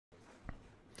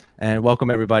and welcome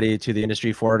everybody to the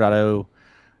Industry 4.0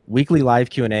 weekly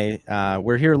live Q&A.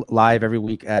 We're here live every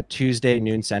week at Tuesday,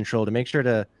 noon Central. To make sure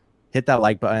to hit that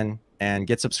like button and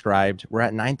get subscribed. We're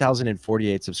at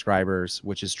 9,048 subscribers,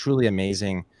 which is truly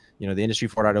amazing. You know, the Industry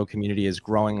 4.0 community is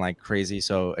growing like crazy.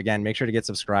 So again, make sure to get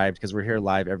subscribed because we're here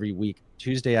live every week,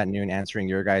 Tuesday at noon, answering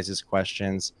your guys'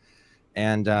 questions.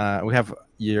 And we have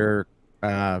your,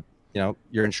 your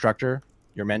instructor,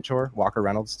 your mentor, Walker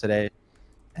Reynolds today.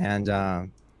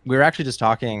 And we were actually just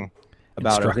talking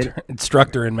about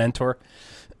instructor and mentor.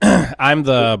 I'm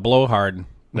the blowhard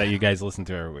that you guys listen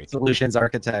to every week. Solutions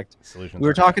architect. We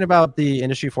were talking about the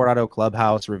Industry 4.0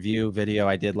 Clubhouse review video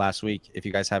I did last week. If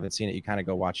you guys haven't seen it, you kind of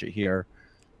go watch it here.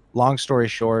 Long story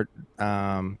short,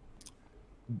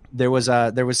 there was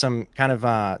a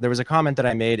comment that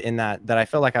I made in that I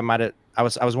felt like I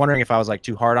was wondering if I was like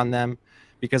too hard on them,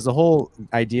 because the whole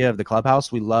idea of the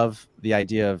Clubhouse, we love the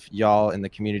idea of y'all in the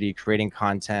community creating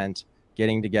content,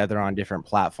 getting together on different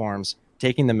platforms,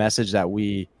 taking the message that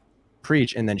we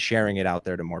preach and then sharing it out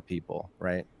there to more people,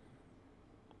 right?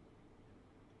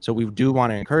 So we do want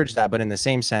to encourage that, but in the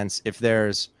same sense, if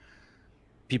there's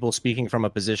people speaking from a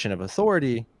position of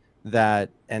authority that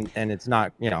and it's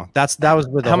not, that was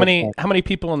with how many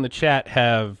people in the chat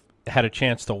have had a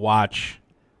chance to watch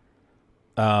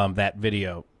that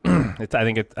video?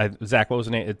 Zach, what was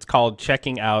the name? It's called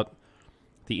Checking Out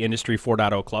the Industry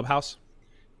 4.0 Clubhouse.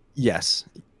 Yes.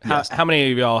 How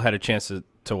many of y'all had a chance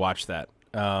to watch that?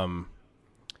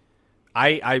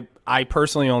 I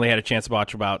personally only had a chance to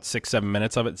watch about 6-7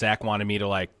 minutes of it. Zach wanted me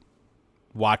to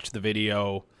watch the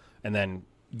video and then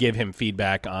give him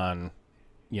feedback on,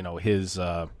 his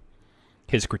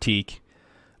critique.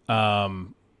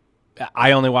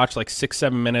 I only watched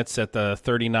 6-7 minutes at the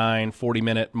 39-40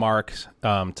 minute mark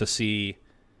to see,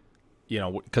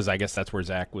 because I guess that's where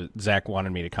Zach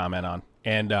wanted me to comment on.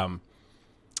 And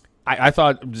I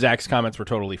thought Zach's comments were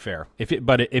totally fair.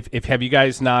 If have you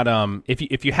guys not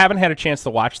if you haven't had a chance to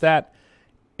watch that,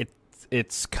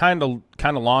 it's kind of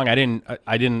long. I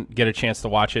didn't get a chance to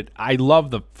watch it. I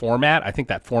love the format. I think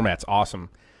that format's awesome.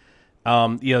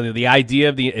 The idea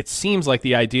of it seems like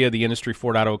the idea of the Industry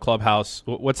 4.0 Clubhouse.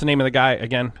 What's the name of the guy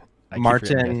again?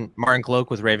 Martin Cloak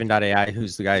with Raven.ai,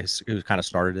 who's the guy who kind of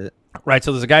started it. Right.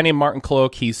 So there's a guy named Martin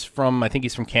Cloak. I think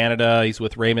he's from Canada. He's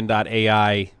with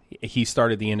Raven.ai. He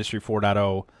started the Industry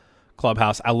 4.0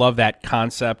 Clubhouse. I love that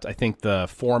concept. I think the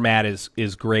format is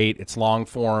great. It's long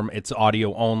form. It's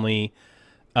audio only.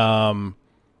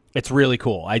 It's really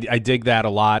cool. I dig that a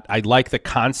lot. I like the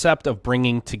concept of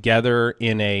bringing together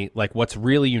in what's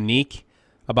really unique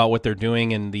about what they're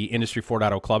doing in the Industry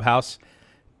 4.0 Clubhouse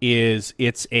is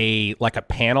it's a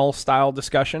panel style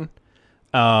discussion,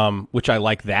 which I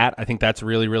like that. I think that's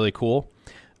really, really cool.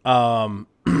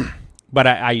 But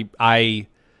I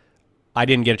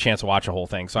didn't get a chance to watch the whole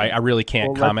thing, so I really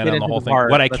can't comment on the whole thing.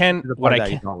 What I can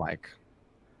you don't like.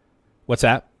 What's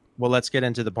that? Well, let's get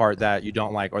into the part that you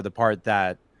don't like, or the part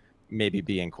that maybe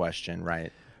be in question,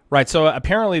 right? Right. So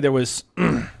apparently there was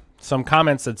some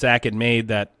comments that Zach had made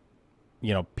that,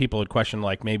 people had questioned,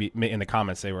 maybe in the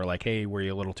comments, they were like, hey, were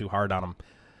you a little too hard on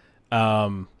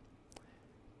him?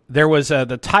 There was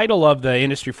the title of the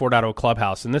Industry 4.0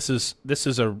 Clubhouse, and this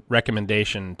is a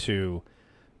recommendation to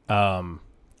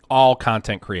all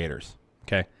content creators,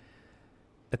 okay?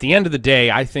 At the end of the day,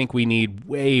 I think we need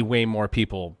way, way more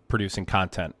people producing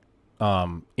content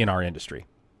in our industry.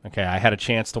 Okay, I had a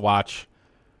chance to watch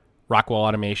Rockwell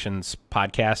Automation's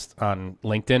podcast on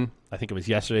LinkedIn. I think it was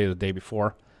yesterday or the day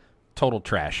before. Total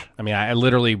trash. I mean, I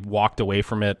literally walked away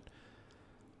from it.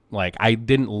 I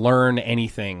didn't learn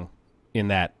anything in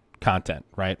that content,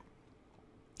 right?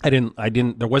 There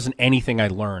wasn't anything I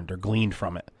learned or gleaned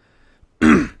from it.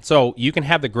 So you can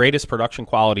have the greatest production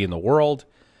quality in the world.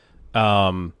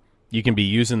 You can be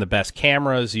using the best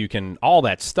cameras. You can, all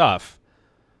that stuff.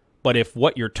 But if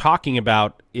what you're talking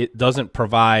about, it doesn't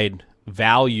provide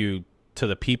value to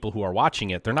the people who are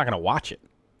watching it, they're not going to watch it,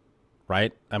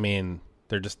 right? I mean,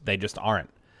 they just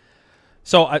aren't.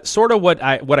 So sort of what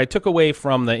I took away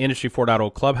from the Industry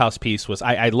 4.0 Clubhouse piece was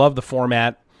I love the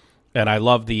format and I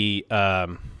love the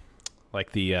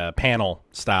panel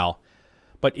style,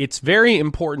 but it's very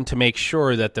important to make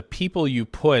sure that the people you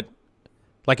put,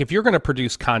 if you're going to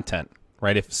produce content,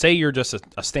 right? If say you're just a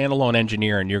standalone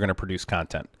engineer and you're going to produce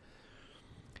content,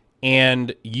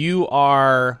 and you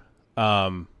are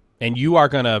going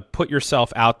to put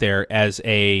yourself out there as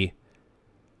an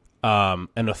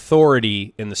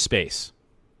authority in the space,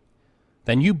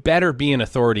 then you better be an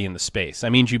authority in the space.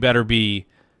 That means you better be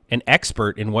an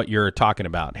expert in what you're talking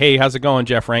about. Hey, how's it going,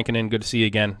 Jeff Rankinen? Good to see you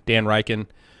again. Dan Reichen.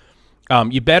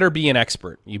 You better be an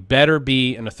expert. You better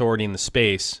be an authority in the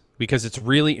space, because it's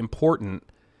really important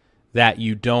that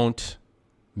you don't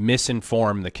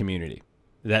misinform the community.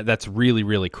 That's really,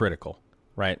 really critical,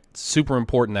 right? It's super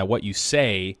important that what you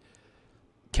say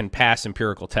can pass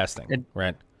empirical testing,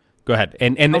 right? Go ahead.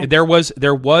 And there was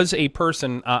a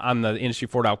person on the Industry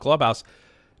 4.0 Clubhouse.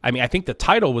 I mean, I think the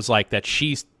title was like that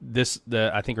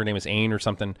I think her name is Ain or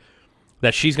something,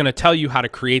 that she's going to tell you how to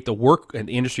create the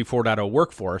Industry 4.0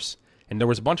 workforce. And there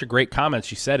was a bunch of great comments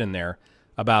she said in there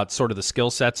about sort of the skill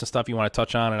sets and stuff you want to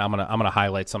touch on, and I'm gonna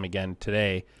highlight some again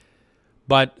today.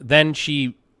 But then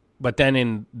she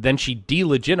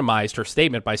delegitimized her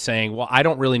statement by saying, well, I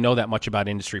don't really know that much about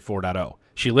Industry 4.0.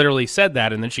 She literally said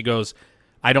that, and then she goes,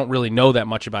 I don't really know that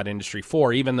much about Industry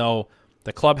 4, even though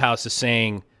the Clubhouse is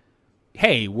saying,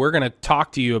 hey, we're going to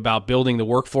talk to you about building the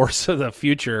workforce of the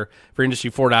future for Industry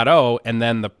 4.0, and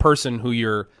then the person who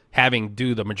you're having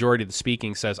do the majority of the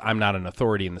speaking says, I'm not an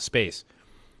authority in the space.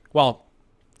 Well,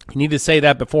 you need to say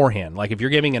that beforehand. Like, if you're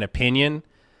giving an opinion,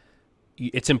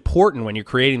 it's important when you're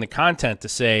creating the content to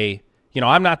say,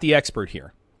 I'm not the expert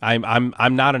here.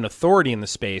 I'm not an authority in the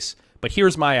space, but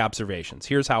here's my observations.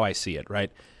 Here's how I see it,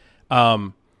 right?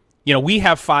 We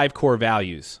have 5 core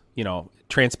values,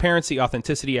 transparency,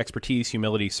 authenticity, expertise,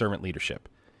 humility, servant leadership.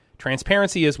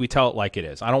 Transparency is we tell it like it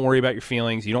is. I don't worry about your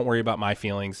feelings. You don't worry about my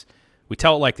feelings. We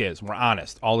tell it like it is. We're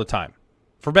honest all the time,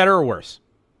 for better or worse,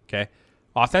 okay?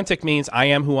 Authentic means I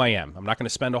am who I am. I'm not going to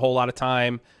spend a whole lot of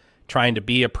time trying to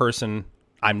be a person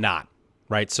I'm not,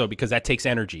 right? So because that takes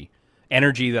energy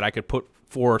that I could put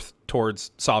forth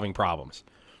towards solving problems.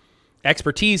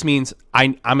 Expertise means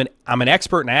I'm an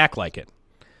expert and I act like it.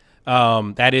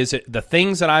 That is the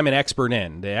things that I'm an expert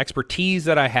in, the expertise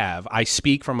that I have, I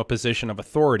speak from a position of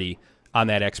authority on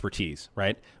that expertise,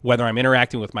 right? Whether I'm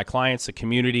interacting with my clients, the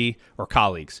community, or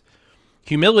colleagues.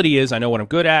 Humility is I know what I'm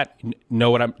good at,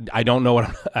 I don't know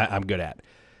what I'm good at.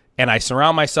 And I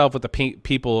surround myself with the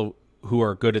people who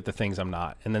are good at the things I'm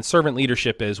not. And then servant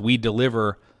leadership is we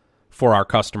deliver for our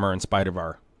customer in spite of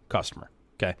our customer,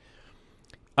 okay?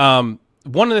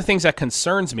 One of the things that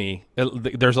concerns me,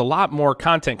 there's a lot more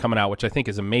content coming out, which I think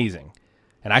is amazing.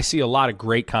 And I see a lot of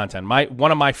great content.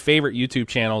 One of my favorite YouTube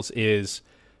channels is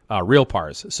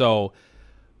RealPars. So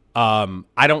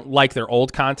I don't like their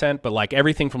old content, but like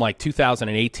everything from like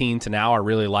 2018 to now I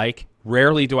really like.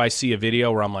 Rarely do I see a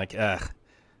video where I'm like, that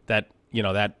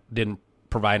didn't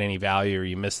provide any value, or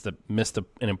you missed an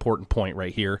important point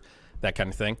right here, that kind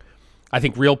of thing. I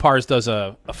think RealPars does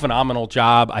a phenomenal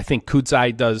job. I think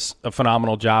Kudzai does a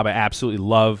phenomenal job. I absolutely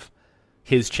love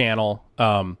his channel.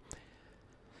 And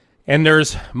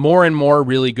there's more and more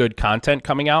really good content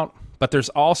coming out, but there's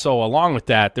also, along with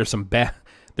that, there's some bad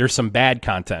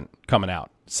content coming out.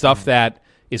 Stuff that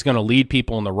is going to lead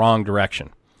people in the wrong direction.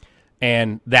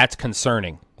 And that's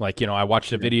concerning. Like, I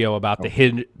watched a video about the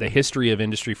history of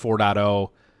Industry 4.0,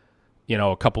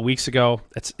 a couple weeks ago.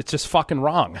 It's just fucking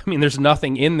wrong. I mean, there's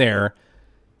nothing in there.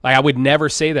 Like, I would never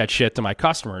say that shit to my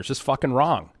customer. It's just fucking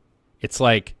wrong. It's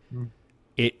like,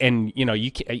 it's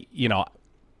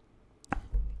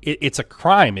a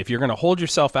crime. If you're going to hold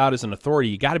yourself out as an authority,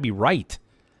 you got to be right.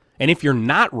 And if you're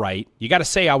not right, you got to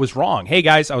say, I was wrong. Hey,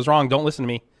 guys, I was wrong. Don't listen to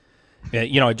me.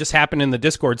 It just happened in the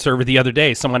Discord server the other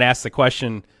day. Someone asked the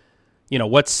question,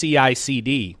 what's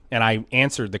CI/CD? And I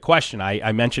answered the question.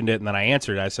 I mentioned it, and then I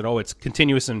answered it. I said, it's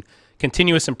continuous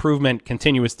improvement,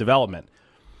 continuous development.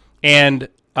 And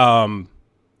I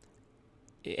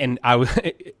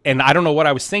don't know what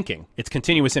I was thinking. It's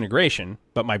continuous integration,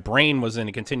 but my brain was in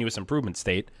a continuous improvement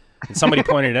state. And somebody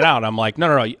pointed it out. I'm like,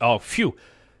 no. Oh, phew.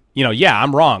 Yeah,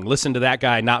 I'm wrong. Listen to that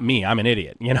guy, not me. I'm an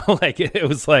idiot. Like it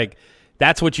was like,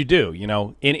 that's what you do.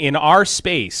 In our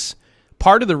space,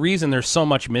 part of the reason there's so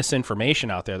much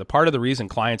misinformation out there, the part of the reason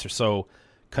clients are so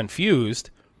confused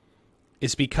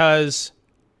is because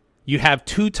you have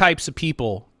 2 types of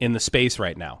people in the space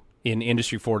right now in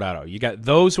Industry 4.0. You got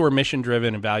those who are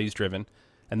mission-driven and values-driven,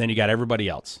 and then you got everybody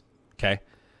else, okay?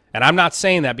 And I'm not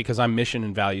saying that because I'm mission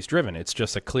and values-driven. It's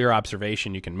just a clear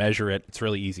observation. You can measure it. It's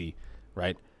really easy,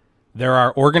 right? There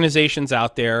are organizations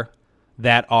out there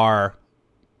that are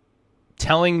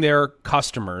telling their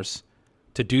customers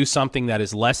to do something that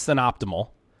is less than optimal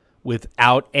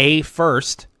without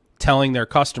first telling their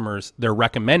customers they're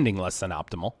recommending less than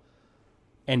optimal,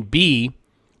 and B,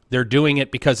 they're doing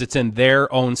it because it's in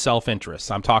their own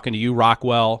self-interest. I'm talking to you,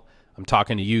 Rockwell. I'm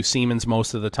talking to you, Siemens,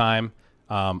 most of the time.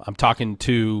 I'm talking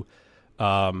to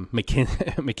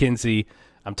McKinsey.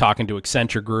 I'm talking to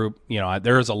Accenture Group.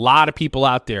 There's a lot of people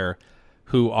out there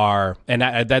who are, and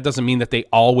that doesn't mean that they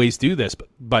always do this,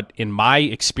 but in my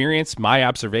experience, my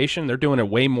observation, they're doing it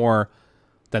way more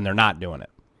than they're not doing it.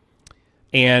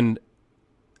 And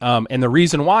And the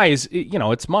reason why is,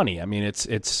 it's money. I mean, it's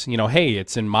hey,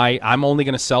 it's in I'm only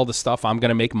going to sell the stuff I'm going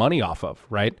to make money off of,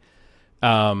 right?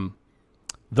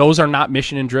 Those are not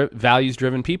mission and values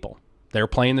driven people. They're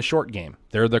playing the short game.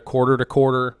 They're the quarter to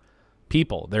quarter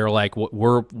people. They're like,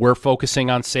 we're focusing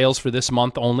on sales for this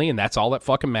month only, and that's all that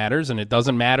fucking matters. And it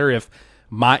doesn't matter if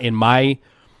in my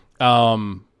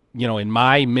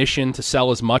mission to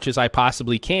sell as much as I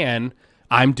possibly can,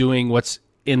 I'm doing what's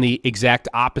in the exact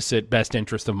opposite best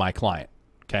interest of my client.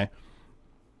 Okay.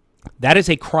 That is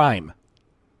a crime,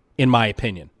 in my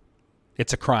opinion.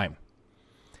 It's a crime.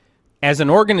 As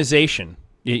an organization,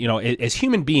 as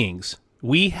human beings,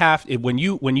 we have, when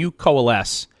you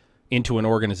coalesce into an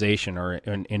organization or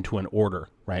into an order,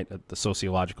 right? The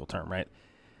sociological term, right?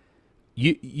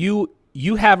 You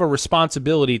have a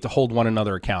responsibility to hold one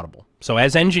another accountable. So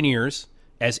as engineers,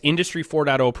 as Industry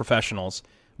 4.0 professionals,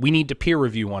 we need to peer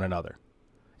review one another.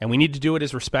 And we need to do it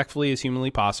as respectfully as humanly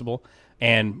possible.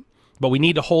 But we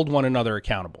need to hold one another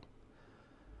accountable.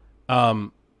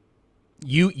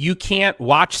 You can't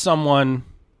watch someone,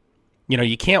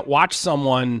 you can't watch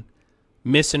someone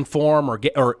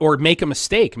misinform or make a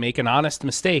mistake, make an honest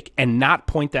mistake, and not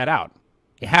point that out.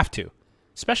 You have to,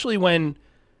 especially when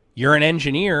you're an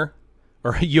engineer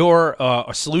or you're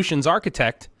a solutions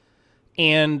architect,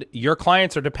 and your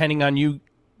clients are depending on you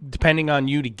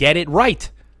to get it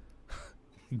right.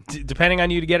 Depending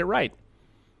on you to get it right.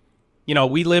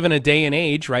 We live in a day and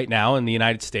age right now in the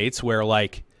United States where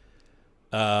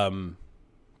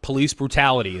police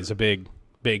brutality is a big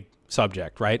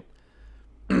subject, right?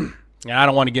 And I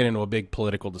don't want to get into a big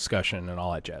political discussion and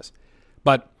all that jazz.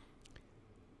 But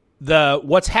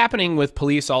what's happening with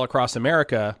police all across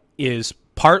America is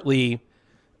partly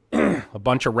a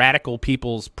bunch of radical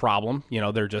people's problem.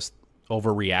 They're just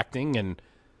overreacting and,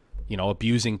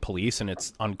 abusing police, and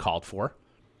it's uncalled for.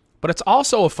 But it's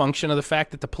also a function of the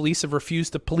fact that the police have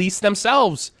refused to police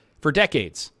themselves for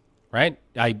decades, right?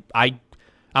 I'm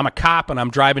a cop and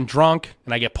I'm driving drunk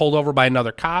and I get pulled over by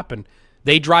another cop and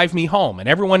they drive me home, and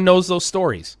everyone knows those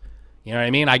stories. You know what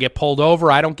I mean? I get pulled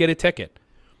over, I don't get a ticket.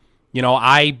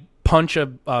 I punch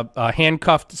a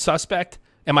handcuffed suspect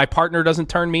and my partner doesn't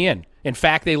turn me in. In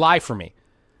fact, they lie for me,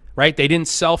 right? They didn't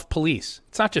self-police.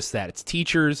 It's not just that. It's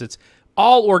teachers. It's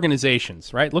all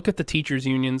organizations, right? Look at the teachers'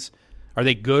 unions. Are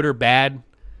they good or bad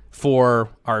for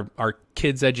our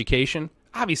kids' education?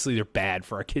 Obviously, they're bad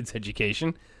for our kids'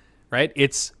 education, right?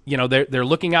 It's, they're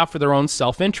looking out for their own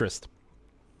self-interest.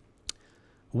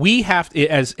 We have to,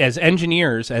 as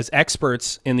engineers, as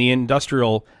experts in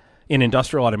industrial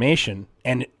automation,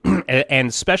 and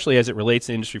especially as it relates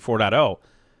to Industry 4.0,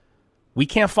 we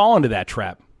can't fall into that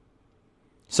trap.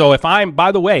 So if I'm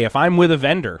with a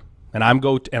vendor and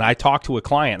I talk to a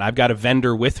client, I've got a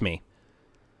vendor with me,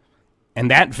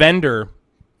 and that vendor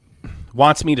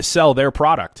wants me to sell their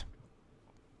product,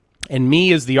 and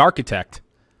me as the architect,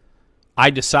 I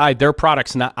decide their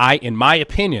product's not, in my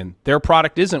opinion, their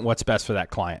product isn't what's best for that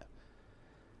client.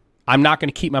 I'm not going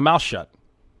to keep my mouth shut.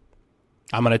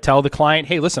 I'm going to tell the client,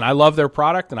 hey, listen, I love their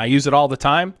product and I use it all the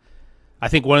time. I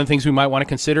think one of the things we might want to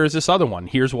consider is this other one.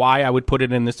 Here's why I would put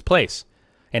it in this place.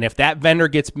 And if that vendor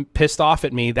gets pissed off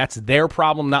at me, that's their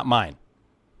problem, not mine.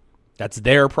 That's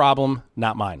their problem,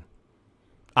 not mine.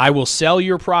 I will sell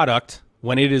your product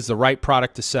when it is the right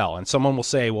product to sell. And someone will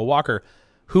say, well, Walker,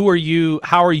 who are you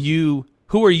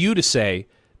to say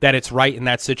that it's right in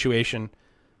that situation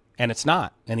and it's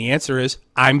not? And the answer is,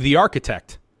 I'm the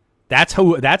architect. That's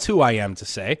who I am to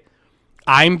say.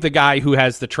 I'm the guy who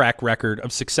has the track record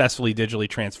of successfully digitally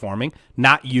transforming,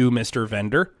 not you, Mr.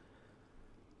 Vendor.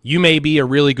 You may be a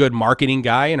really good marketing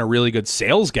guy and a really good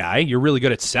sales guy. You're really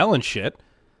good at selling shit,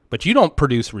 but you don't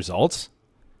produce results.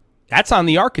 That's on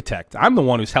the architect. I'm the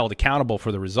one who's held accountable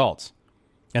for the results,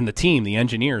 and the team, the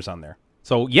engineers on there.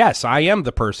 So yes, I am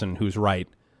the person who's right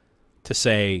to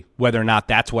say whether or not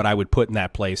that's what I would put in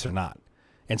that place or not.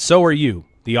 And so are you,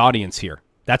 the audience here.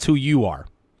 That's who you are.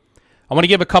 I want to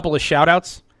give a couple of shout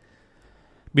outs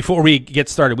before we get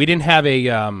started. We didn't have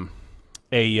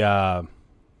a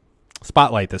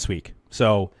spotlight this week.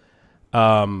 So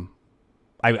I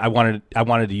wanted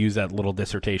to use that little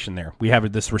dissertation there. We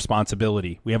have this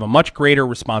responsibility. We have a much greater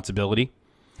responsibility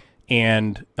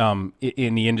and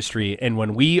in the industry. And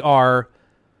when we are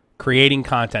creating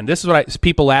content, this is what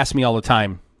people ask me all the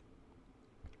time.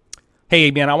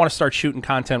 Hey, man, I want to start shooting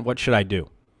content. What should I do?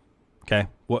 Okay.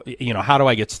 Well, how do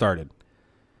I get started?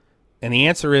 And the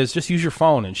answer is just use your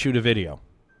phone and shoot a video.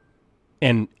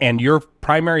 And your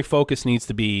primary focus needs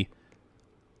to be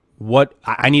what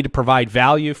I need to provide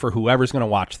value for whoever's going to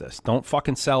watch this. Don't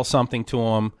fucking sell something to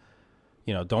them.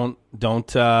 You know, don't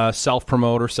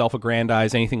self-promote or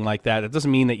self-aggrandize, anything like that. It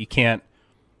doesn't mean that you can't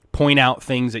point out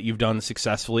things that you've done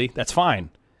successfully. That's fine,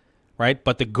 right?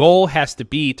 But the goal has to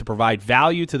be to provide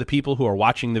value to the people who are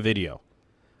watching the video.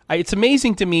 It's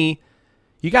amazing to me,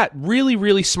 you got really,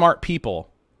 really smart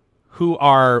people who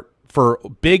are, for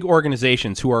big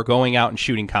organizations, who are going out and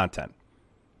shooting content.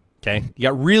 Okay? You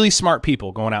got really smart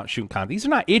people going out and shooting content. These are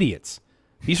not idiots.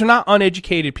 These are not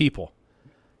uneducated people.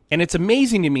 And it's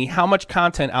amazing to me how much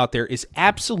content out there is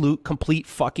absolute, complete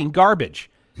fucking garbage.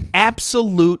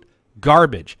 Absolute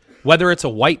garbage. Whether it's a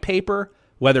white paper,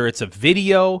 whether it's a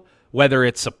video, whether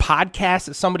it's a podcast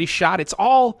that somebody shot,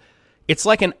 it's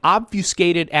like an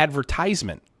obfuscated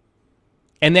advertisement.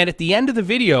 And then at the end of the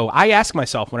video, I ask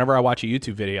myself, whenever I watch a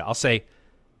YouTube video, I'll say,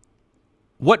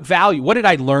 what did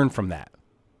I learn from that?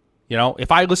 You know,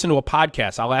 if I listen to a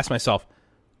podcast, I'll ask myself,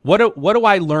 what do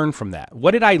I learn from that?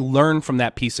 What did I learn from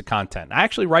that piece of content? I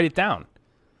actually write it down.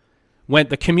 When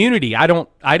the community, I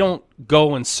don't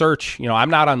go and search. You know, I'm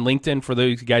not on LinkedIn. For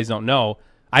those guys who don't know,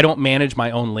 I don't manage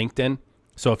my own LinkedIn.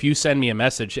 So if you send me a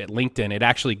message at LinkedIn, it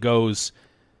actually goes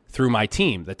through my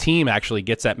team. The team actually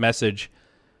gets that message,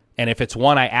 and if it's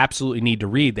one I absolutely need to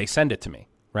read, they send it to me,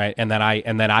 right? And then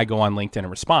I go on LinkedIn and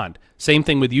respond. Same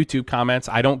thing with YouTube comments.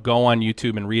 I don't go on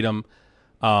YouTube and read them,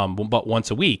 but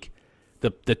once a week.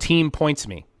 The team points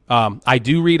me. I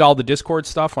do read all the Discord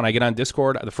stuff. When I get on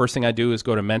Discord, the first thing I do is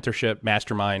go to mentorship,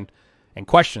 mastermind, and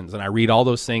questions, and I read all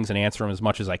those things and answer them as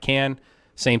much as I can.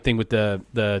 Same thing with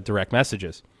the direct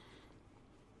messages.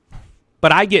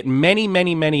 But I get many,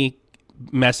 many, many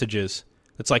messages.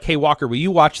 It's like, hey, Walker, will you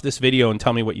watch this video and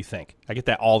tell me what you think? I get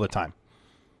that all the time.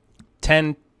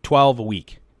 10, 12 a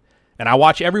week. And I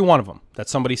watch every one of them that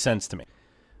somebody sends to me.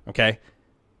 Okay?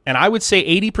 And I would say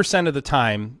 80% of the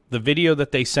time, the video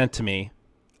that they sent to me,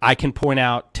 I can point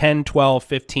out 10, 12,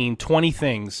 15, 20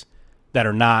 things that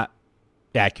are not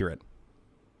accurate.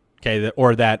 Okay?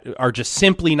 Or that are just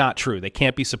simply not true. They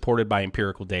can't be supported by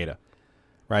empirical data.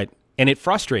 Right? And it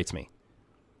frustrates me.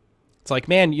 It's like,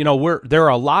 man, you know, there are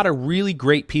a lot of really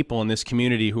great people in this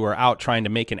community who are out trying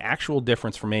to make an actual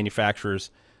difference for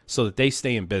manufacturers so that they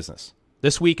stay in business.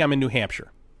 This week I'm in New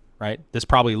Hampshire, right? This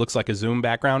probably looks like a Zoom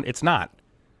background. It's not.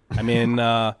 I'm in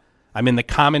the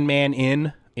Common Man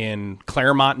Inn in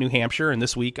Claremont, New Hampshire, and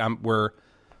this week we're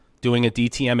doing a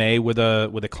DTMA with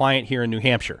a client here in New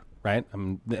Hampshire, right?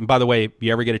 And by the way, if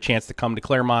you ever get a chance to come to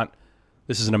Claremont,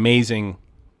 this is an amazing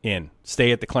inn.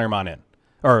 Stay at the Claremont Inn.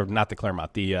 Or not the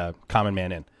Claremont, the Common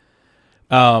Man Inn.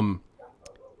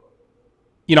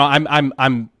 You know,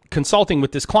 I'm consulting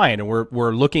with this client, and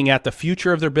we're looking at the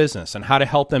future of their business and how to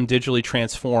help them digitally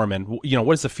transform, and you know,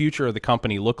 what does the future of the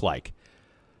company look like?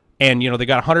 And you know, they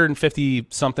got 150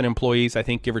 something employees, I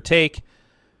think, give or take,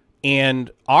 and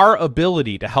our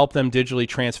ability to help them digitally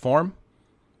transform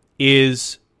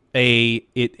is the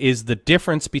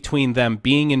difference between them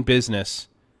being in business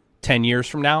 10 years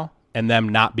from now and them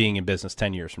not being in business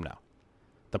 10 years from now.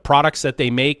 The products that they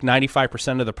make,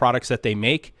 95% of the products that they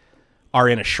make are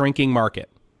in a shrinking market.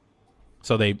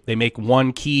 So they make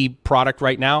one key product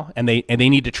right now, and they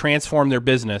need to transform their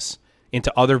business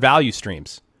into other value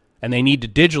streams, and they need to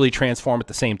digitally transform at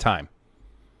the same time.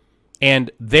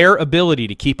 And their ability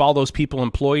to keep all those people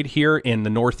employed here in the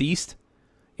Northeast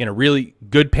in a really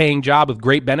good paying job with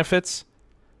great benefits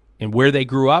and where they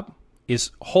grew up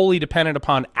is wholly dependent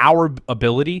upon our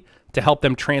ability to help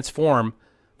them transform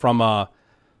from an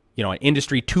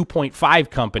industry 2.5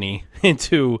 company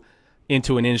into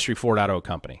an industry 4.0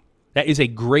 company. That is a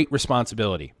great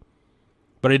responsibility.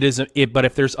 But if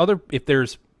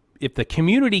the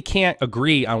community can't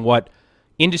agree on what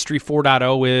industry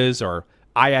 4.0 is, or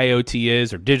IIoT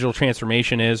is, or digital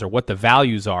transformation is, or what the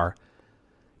values are,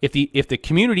 if the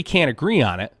community can't agree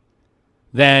on it,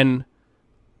 then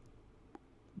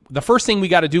the first thing we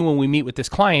got to do when we meet with this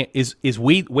client is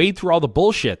wade through all the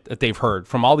bullshit that they've heard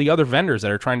from all the other vendors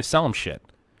that are trying to sell them shit.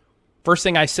 First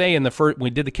thing I say when we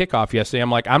did the kickoff yesterday,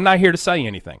 I'm like, I'm not here to sell you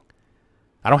anything.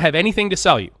 I don't have anything to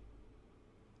sell you.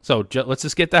 So let's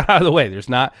just get that out of the way.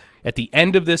 At the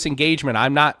end of this engagement,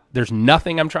 there's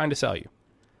nothing I'm trying to sell you.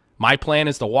 My plan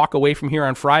is to walk away from here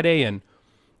on Friday and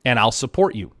I'll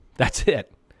support you. That's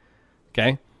it.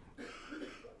 Okay?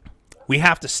 We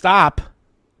have to stop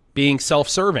being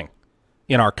self-serving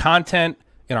in our content,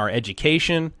 in our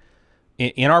education,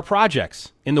 in our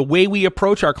projects, in the way we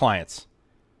approach our clients.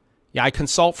 Yeah, I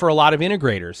consult for a lot of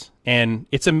integrators, and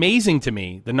it's amazing to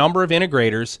me the number of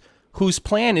integrators whose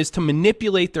plan is to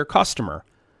manipulate their customer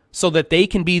so that they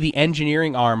can be the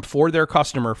engineering arm for their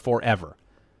customer forever.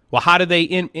 Well, how do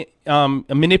they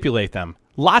manipulate them?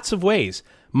 Lots of ways,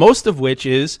 most of which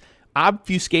is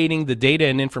obfuscating the data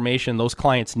and information those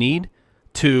clients need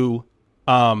to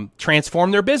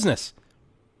transform their business,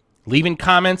 leaving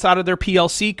comments out of their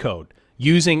PLC code,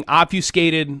 using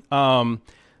obfuscated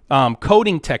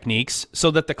coding techniques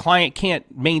so that the client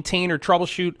can't maintain or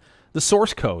troubleshoot the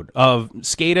source code of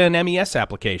SCADA and MES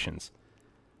applications.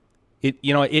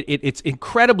 It's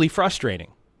incredibly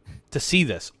frustrating to see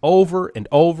this over and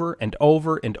over and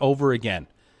over and over again.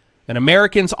 And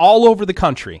Americans all over the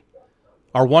country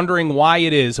are wondering why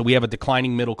it is that we have a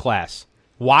declining middle class.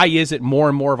 Why is it more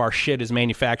and more of our shit is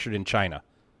manufactured in China?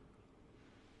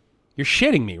 You're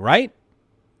shitting me, right?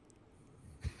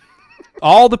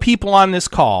 All the people on this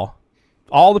call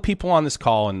and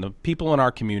the people in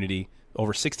our community, over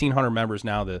 1,600 members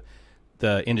now,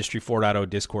 the Industry 4.0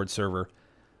 Discord server,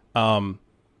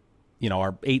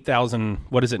 our 8,000,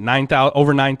 what is it, 9,000,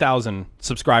 over 9,000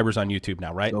 subscribers on YouTube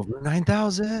now, right? Over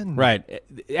 9,000. Right.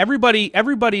 Everybody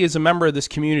is a member of this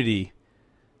community.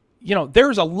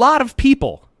 There's a lot of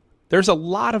people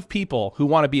who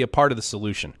want to be a part of the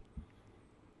solution.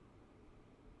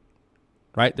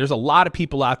 Right? There's a lot of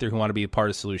people out there who want to be a part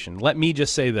of the solution. Let me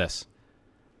just say this.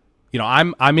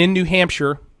 I'm in New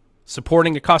Hampshire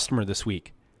supporting a customer this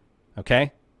week.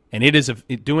 Okay? And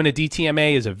doing a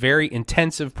DTMA is a very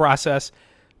intensive process.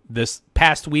 This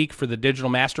past week for the Digital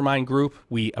Mastermind group,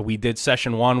 we did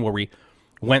session 1 where we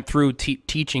went through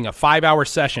teaching a 5-hour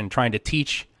session trying to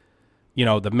teach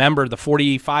the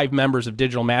 45 members of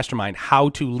Digital Mastermind how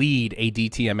to lead a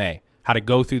DTMA, how to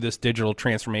go through this digital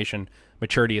transformation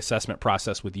maturity assessment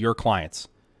process with your clients.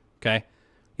 Okay?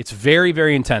 It's very,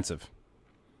 very intensive.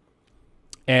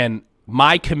 And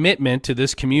my commitment to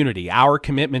this community, our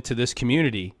commitment to this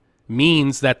community,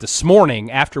 means that this morning,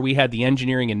 after we had the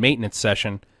engineering and maintenance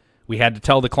session, we had to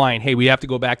tell the client, hey, we have to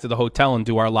go back to the hotel and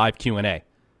do our live Q&A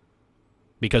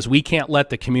because we can't let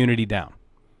the community down.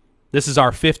 This is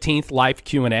our 15th live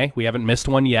Q&A. We haven't missed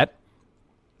one yet.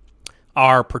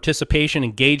 Our participation,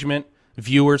 engagement,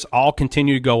 viewers all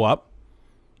continue to go up.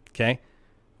 Okay?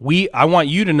 I want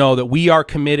you to know that we are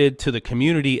committed to the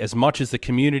community as much as the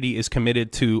community is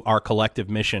committed to our collective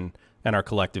mission and our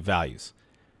collective values.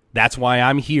 That's why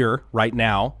I'm here right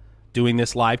now doing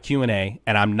this live Q&A,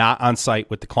 and I'm not on site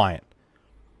with the client.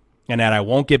 And that I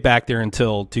won't get back there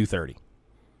until 2:30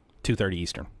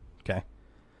 Eastern. Okay?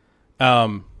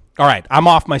 All right, I'm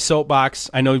off my soapbox.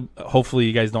 I know hopefully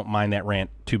you guys don't mind that rant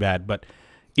too bad, but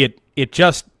it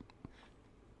just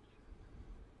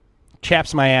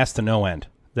chaps my ass to no end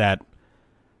that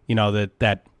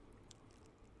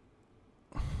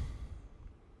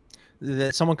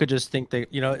someone could just think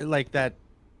that, like that.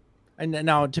 And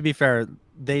now, to be fair,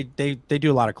 they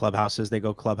do a lot of clubhouses. They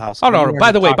go clubhouse. Oh no!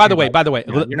 By the way,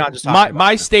 you're not just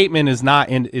my statement is not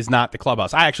the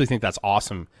clubhouse. I actually think that's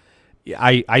awesome.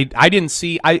 I didn't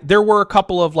see. There were a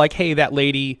couple of like, hey, that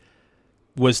lady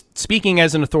was speaking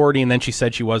as an authority, and then she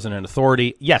said she wasn't an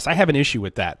authority. Yes, I have an issue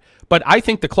with that, but I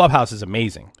think the clubhouse is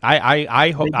amazing.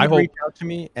 I hope. Reach out to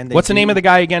me, and what's the name of the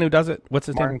guy again who does it? What's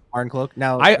his name? Martin Cloak.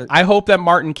 Now, I hope that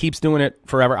Martin keeps doing it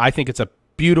forever. I think it's a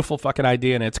beautiful fucking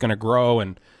idea, and it's going to grow.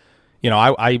 And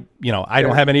I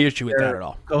don't have any issue with that at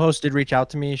all. Co-host did reach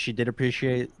out to me. She did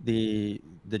appreciate the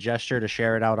gesture to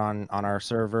share it out on our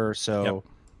server. So. Yep.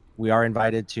 We are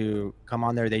invited to come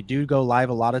on there. They do go live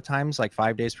a lot of times, like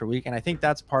 5 days per week. And I think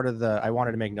that's part of I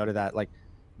wanted to make note of that. Like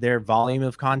their volume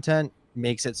of content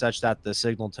makes it such that the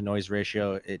signal to noise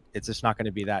ratio, it's just not going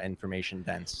to be that information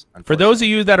dense. For those of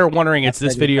you that are wondering, it's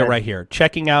this video right here,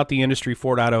 checking out the Industry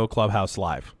 4.0 Clubhouse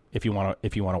live. If you want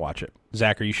to watch it.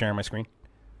 Zach, are you sharing my screen?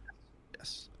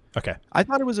 Yes. Okay. I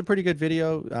thought it was a pretty good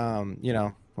video.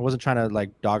 I wasn't trying to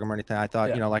like dog them or anything. I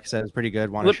thought, like I said, it's pretty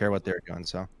good. Want to share what they're doing.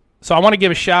 So I want to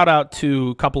give a shout out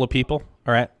to a couple of people.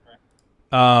 All right.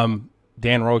 Dan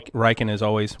Reichen, as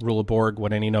always, rule of Borg,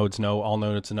 what any nodes know, all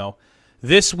nodes know.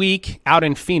 This week out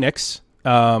in Phoenix,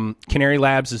 Canary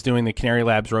Labs is doing the Canary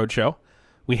Labs Roadshow.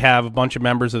 We have a bunch of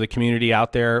members of the community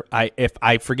out there. If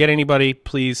I forget anybody,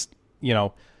 please,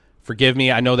 forgive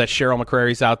me. I know that Cheryl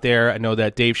McCrary's out there. I know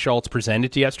that Dave Schultz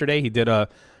presented yesterday. He did a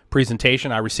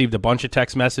presentation. I received a bunch of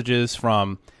text messages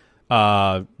from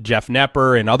Jeff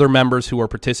Nepper and other members who are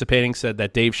participating, said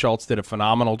that Dave Schultz did a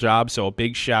phenomenal job. So a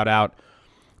big shout out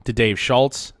to Dave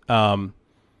Schultz. Dave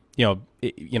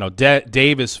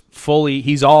is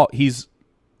he's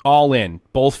all in,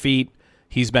 both feet.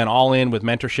 He's been all in with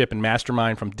mentorship and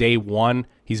mastermind from day one.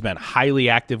 He's been highly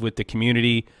active with the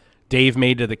community. Dave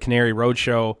made to the Canary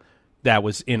Roadshow that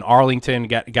was in Arlington,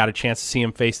 got a chance to see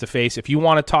him face to face. If you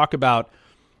want to talk about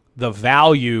the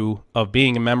value of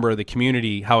being a member of the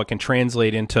community, how it can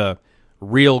translate into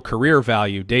real career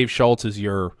value, Dave Schultz is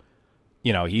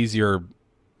he's your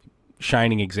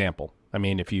shining example. I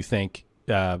mean, if you think,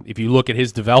 if you look at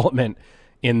his development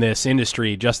in this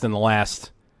industry just in the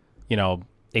last,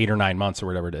 8 or 9 months or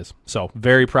whatever it is. So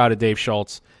very proud of Dave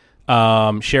Schultz.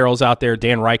 Cheryl's out there.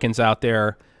 Dan Ryken's out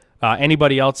there.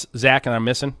 Anybody else, Zach, and I'm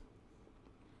missing?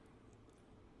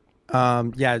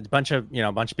 Yeah, a bunch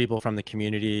of people from the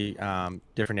community,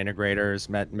 different integrators.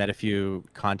 Met a few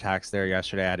contacts there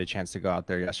yesterday. I had a chance to go out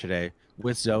there yesterday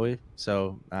with Zoe.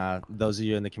 So those of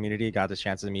you in the community got the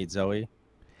chance to meet Zoe.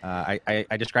 I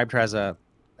described her as an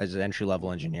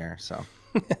entry-level engineer. So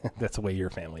that's the way your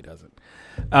family does it.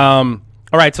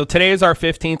 All right, so today is our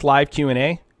 15th live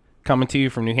Q&A coming to you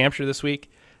from New Hampshire this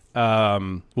week.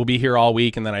 We'll be here all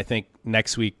week, and then I think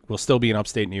next week we'll still be in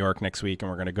upstate New York next week, and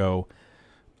we're going to go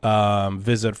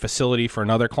visit a facility for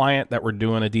another client that we're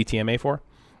doing a DTMA for.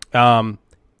 I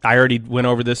already went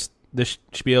over this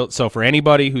spiel. So for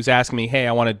anybody who's asking me, hey,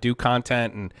 I want to do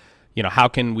content and, how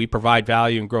can we provide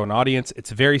value and grow an audience?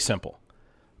 It's very simple.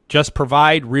 Just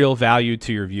provide real value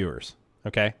to your viewers.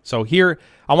 Okay. So here,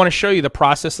 I want to show you the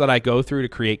process that I go through to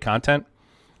create content.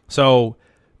 So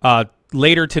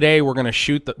later today, we're going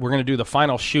to do the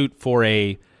final shoot for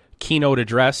a keynote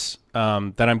address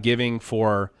that I'm giving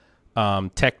for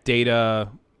Tech Data.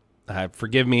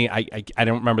 Forgive me, I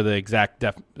don't remember the exact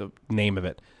name of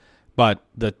it, but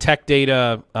the Tech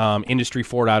Data Industry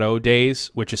 4.0 days,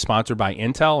 which is sponsored by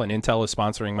Intel, and Intel is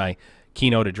sponsoring my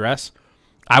keynote address.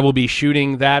 I will be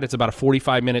shooting that. It's about a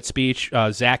 45-minute speech.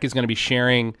 Zach is going to be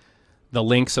sharing the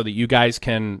link so that you guys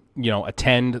can,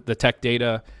 attend the Tech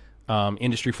Data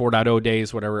Industry 4.0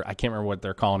 days, whatever. I can't remember what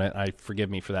they're calling it. Forgive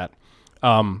me for that.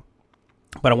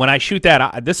 But when I shoot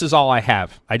that, this is all I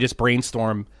have. I just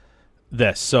brainstorm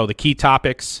this. So the key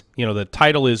topics, the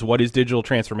title is What is Digital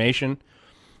Transformation?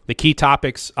 The key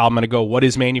topics, I'm going to go, what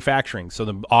is manufacturing? So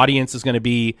the audience is going to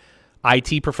be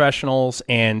IT professionals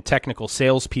and technical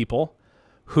salespeople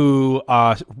who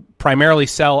primarily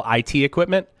sell IT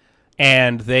equipment,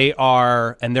 and they're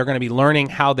going to be learning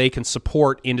how they can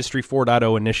support Industry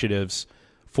 4.0 initiatives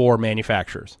for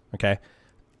manufacturers. Okay.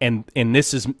 And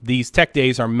these tech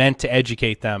days are meant to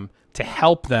educate them, to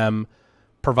help them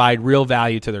provide real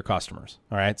value to their customers.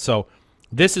 All right. So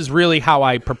this is really how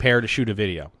I prepare to shoot a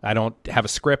video. I don't have a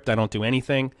script. I don't do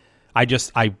anything. I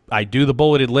do the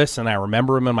bulleted lists, and I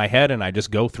remember them in my head, and I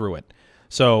just go through it.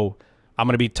 So I'm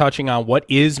going to be touching on what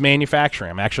is manufacturing.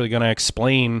 I'm actually going to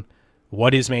explain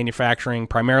what is manufacturing,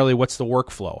 primarily what's the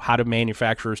workflow, how do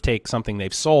manufacturers take something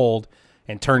they've sold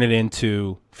and turn it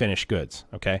into finished goods.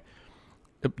 Okay.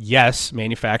 Yes,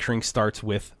 manufacturing starts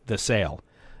with the sale.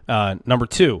 Number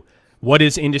two, what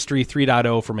is Industry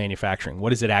 3.0 for manufacturing? What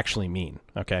does it actually mean?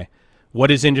 Okay.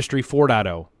 What is Industry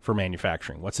 4.0 for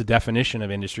manufacturing? What's the definition of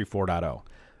Industry 4.0?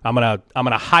 I'm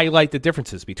gonna highlight the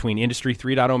differences between Industry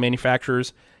 3.0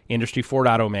 manufacturers, Industry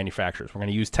 4.0 manufacturers. We're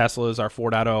going to use Tesla as our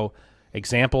 4.0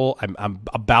 example. I'm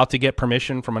about to get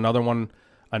permission from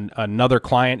another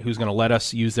client who's going to let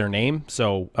us use their name.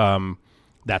 So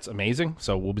that's amazing.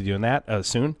 So we'll be doing that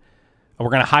soon. We're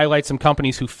going to highlight some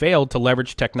companies who failed to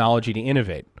leverage technology to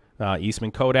innovate.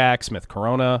 Eastman Kodak, Smith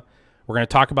Corona. We're going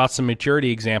to talk about some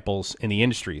maturity examples in the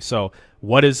industry. So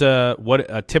what is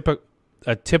a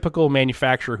typical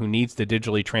manufacturer who needs to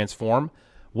digitally transform?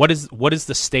 What is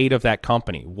the state of that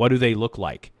company? What do they look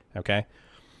like? Okay.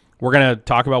 We're going to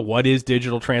talk about what is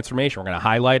digital transformation. We're going to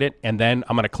highlight it, and then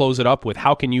I'm going to close it up with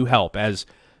how can you help as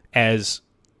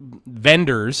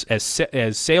vendors,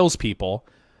 as salespeople.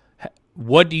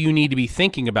 What do you need to be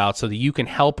thinking about so that you can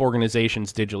help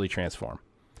organizations digitally transform?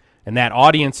 And that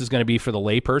audience is going to be for the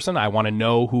layperson. I want to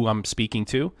know who I'm speaking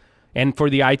to. And for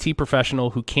the IT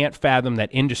professional who can't fathom that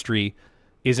industry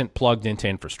isn't plugged into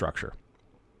infrastructure.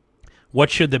 What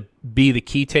should be the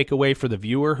key takeaway for the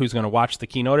viewer who's going to watch the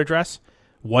keynote address?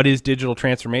 What is digital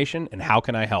transformation, and how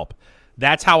can I help?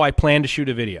 That's how I plan to shoot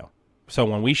a video. So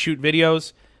when we shoot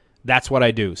videos, that's what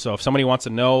I do. So if somebody wants to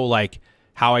know like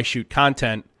how I shoot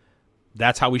content,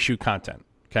 that's how we shoot content.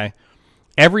 Okay.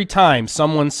 Every time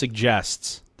someone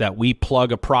suggests that we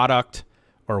plug a product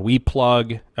or we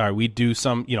do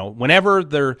some, whenever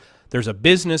there's a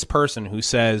business person who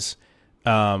says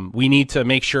we need to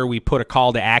make sure we put a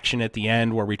call to action at the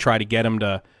end where we try to get them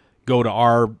to go to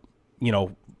our,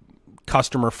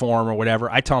 customer form or whatever,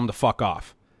 I tell them to fuck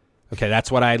off. Okay.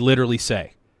 That's what I literally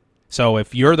say. So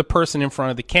if you're the person in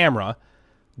front of the camera,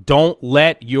 don't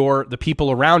let the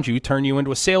people around you turn you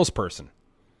into a salesperson.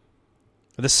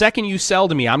 The second you sell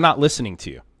to me, I'm not listening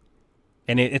to you.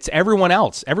 And it's everyone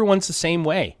else. Everyone's the same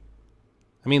way.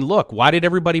 I mean, look, why did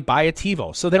everybody buy a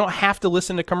TiVo? So they don't have to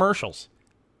listen to commercials.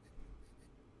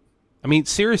 I mean,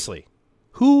 seriously,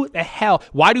 who the hell?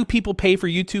 Why do people pay for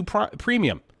YouTube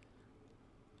Premium?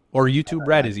 or YouTube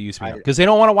Red as it used to be, because they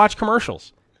don't want to watch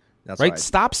commercials. That's right.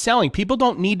 Stop selling. People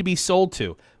don't need to be sold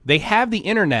to. They have the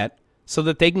internet so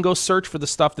that they can go search for the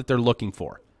stuff that they're looking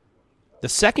for. The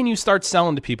second you start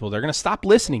selling to people, they're going to stop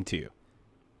listening to you.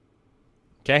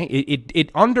 Okay? It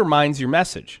undermines your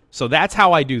message. So that's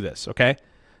how I do this, okay?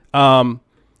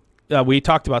 We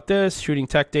talked about this, shooting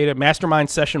tech data. Mastermind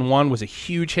Session 1 was a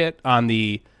huge hit on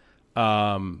the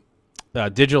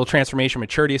Digital Transformation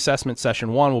Maturity Assessment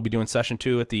Session 1. We'll be doing Session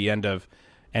 2 at the end of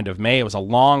May. It was a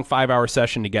long 5-hour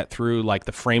session to get through like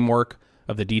the framework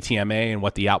of the DTMA and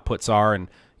what the outputs are, and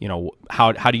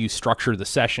how do you structure the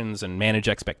sessions and manage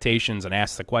expectations and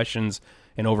ask the questions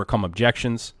and overcome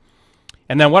objections.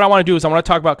 And then what I want to do is I want to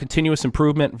talk about continuous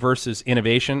improvement versus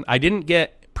innovation. I didn't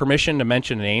get permission to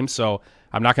mention a name, so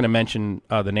I'm not going to mention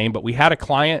the name, but we had a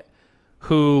client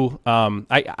who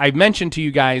I mentioned to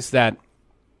you guys that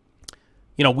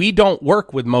we don't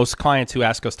work with most clients who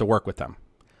ask us to work with them.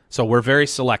 So we're very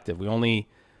selective. We only,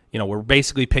 we're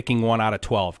basically picking 1 out of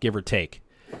 12, give or take,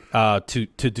 to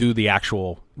do the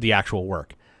actual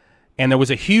work. And there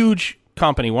was a huge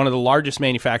company, one of the largest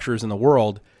manufacturers in the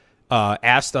world,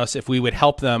 asked us if we would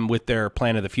help them with their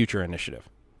Plan of the Future initiative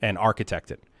and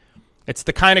architect it. It's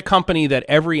the kind of company that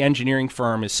every engineering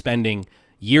firm is spending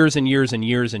years and years and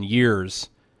years and years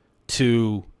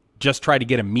to just try to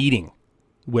get a meeting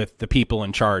with the people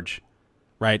in charge,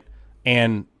 right?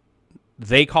 And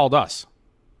they called us,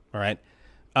 all right?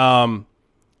 And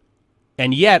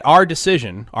yet our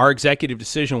executive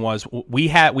decision was we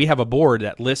have a board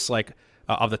that lists like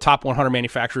of the top 100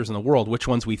 manufacturers in the world, which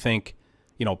ones we think,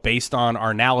 based on our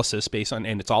analysis, and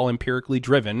it's all empirically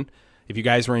driven. If you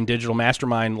guys were in Digital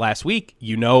Mastermind last week,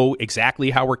 you know exactly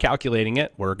how we're calculating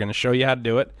it. We're going to show you how to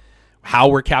do it, how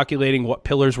we're calculating, what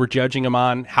pillars we're judging them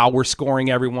on, how we're scoring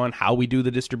everyone, how we do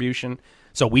the distribution.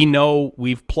 So we know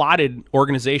we've plotted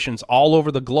organizations all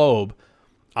over the globe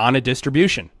on a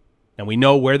distribution, and we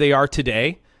know where they are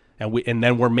today, and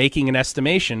then we're making an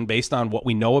estimation based on what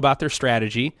we know about their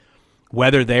strategy,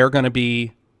 whether they're going to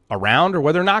be around or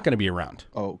whether they're not going to be around.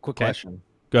 Oh, quick question.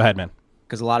 Go ahead, man.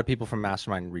 Because a lot of people from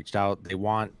Mastermind reached out. They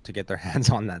want to get their hands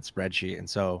on that spreadsheet. And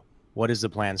so what is the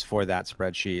plans for that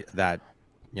spreadsheet?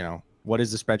 What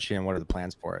is the spreadsheet and what are the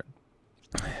plans for it?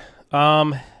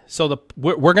 So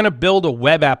we're going to build a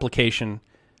web application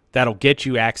that'll get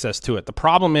you access to it. The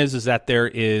problem is that there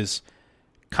is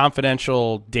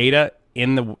confidential data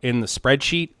in the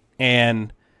spreadsheet,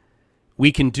 and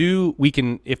we can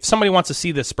if somebody wants to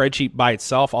see the spreadsheet by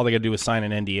itself, all they got to do is sign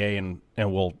an NDA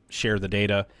and we'll share the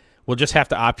data. We'll just have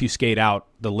to obfuscate out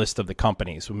the list of the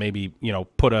companies. So maybe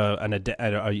put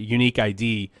a unique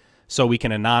ID so we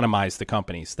can anonymize the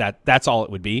companies. That's all it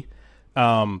would be.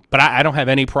 But I don't have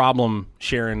any problem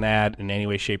sharing that in any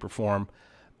way, shape, or form.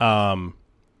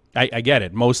 I get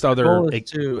it. Most other goal is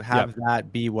to have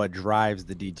that be what drives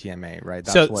the DTMA, right?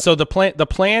 So the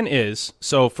plan is,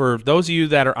 so for those of you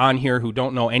that are on here who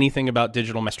don't know anything about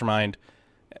Digital Mastermind,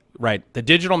 right? The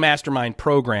Digital Mastermind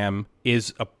program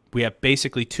is we have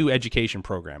basically 2 education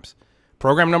programs.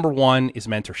 Program number 1 is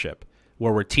mentorship,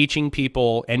 where we're teaching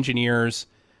people, engineers,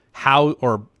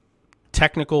 or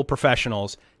technical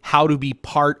professionals, how to be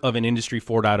part of an Industry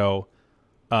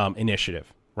 4.0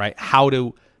 initiative, right? How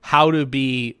to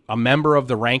be a member of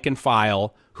the rank and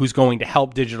file who's going to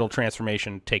help digital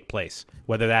transformation take place,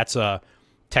 whether that's a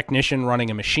technician running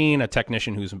a machine, a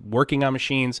technician who's working on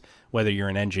machines, whether you're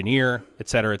an engineer, et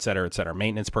cetera,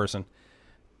 maintenance person.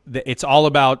 It's all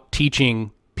about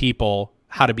teaching people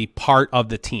how to be part of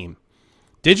the team.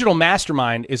 Digital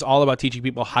Mastermind is all about teaching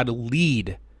people how to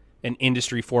lead an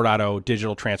Industry 4.0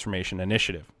 digital transformation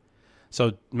initiative.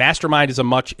 So Mastermind is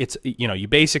you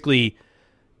basically,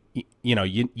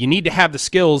 you need to have the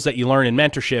skills that you learn in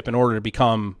mentorship in order to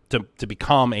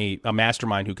become a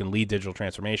mastermind who can lead digital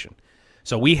transformation.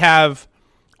 So we have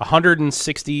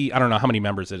 160, I don't know how many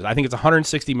members it is. I think it's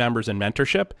 160 members in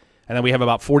mentorship. And then we have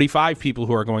about 45 people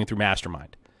who are going through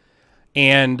Mastermind.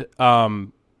 And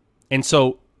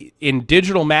so in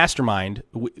Digital Mastermind,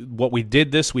 what we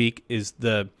did this week is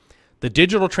the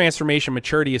Digital Transformation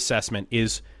Maturity Assessment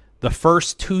is the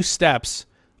first 2 steps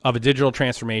of a digital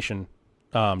transformation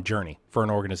journey for an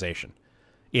organization.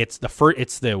 It's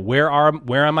the where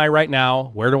am I right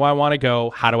now? Where do I want to go?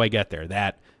 How do I get there?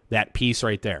 That piece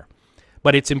right there.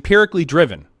 But it's empirically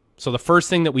driven. So the first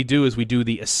thing that we do is we do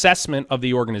the assessment of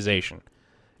the organization.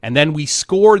 And then we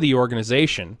score the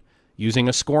organization using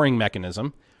a scoring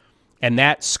mechanism. And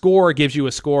that score gives you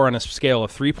a score on a scale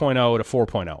of 3.0 to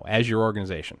 4.0 as your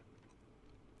organization.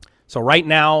 So right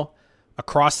now,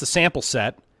 across the sample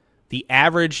set, the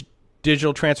average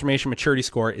digital transformation maturity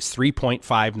score is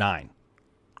 3.59.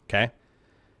 Okay?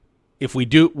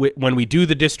 when we do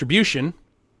the distribution,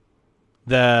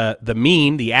 the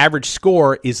mean, the average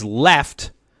score is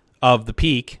left of the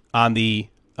peak on the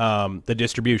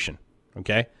distribution,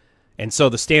 okay? And so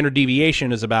the standard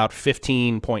deviation is about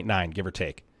 15.9, give or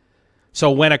take.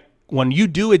 So when you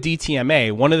do a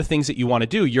DTMA, one of the things that you want to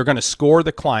do, you're going to score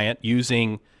the client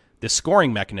using the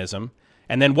scoring mechanism,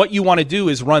 and then what you want to do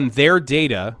is run their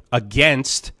data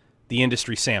against the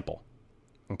industry sample,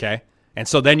 okay? And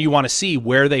so then you want to see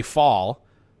where they fall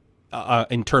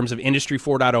in terms of Industry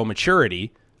 4.0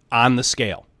 maturity on the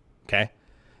scale, okay?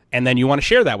 And then you want to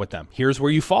share that with them. Here's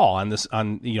where you fall on this,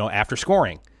 after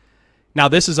scoring. Now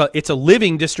it's a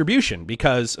living distribution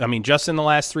because, I mean, just in the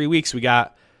last 3 weeks, we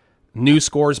got new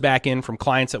scores back in from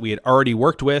clients that we had already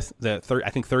worked with. I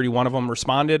think 31 of them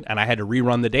responded, and I had to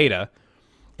rerun the data,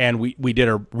 and we did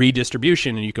a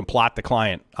redistribution, and you can plot the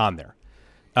client on there.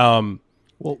 Well,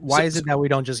 why is it that we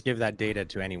don't just give that data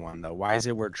to anyone, though? Why is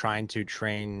it we're trying to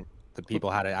train the people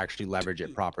how to actually leverage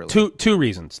it properly? Two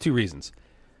reasons.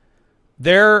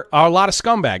 There are a lot of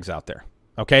scumbags out there.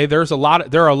 Okay, there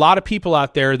are a lot of people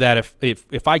out there that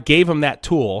if I gave them that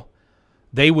tool,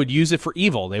 they would use it for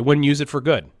evil. They wouldn't use it for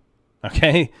good.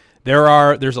 Okay,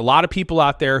 there's a lot of people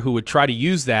out there who would try to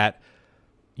use that,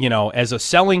 as a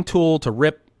selling tool to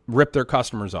rip their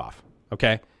customers off.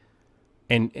 Okay,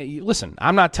 and listen,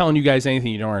 I'm not telling you guys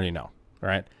anything you don't already know. All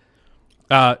right.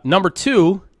 Number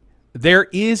two, there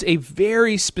is a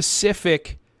very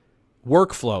specific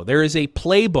workflow. There is a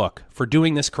playbook for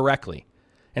doing this correctly.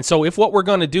 And so if what we're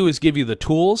going to do is give you the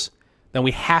tools, then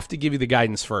we have to give you the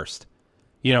guidance first.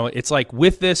 It's like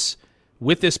with this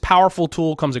powerful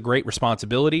tool comes a great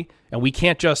responsibility, and we're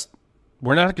not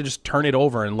going to just turn it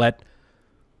over and let,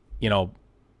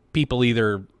 people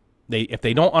if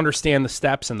they don't understand the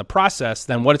steps and the process,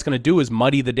 then what it's going to do is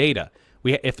muddy the data.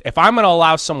 If I'm going to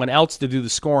allow someone else to do the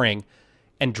scoring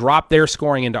and drop their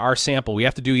scoring into our sample, we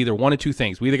have to do either one of two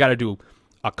things. We either got to do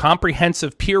a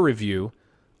comprehensive peer review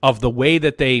of the way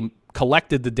that they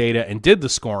collected the data and did the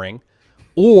scoring,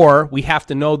 or we have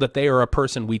to know that they are a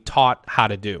person we taught how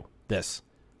to do this.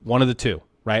 One of the two,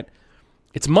 right?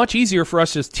 It's much easier for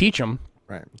us to just teach them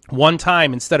one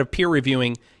time instead of peer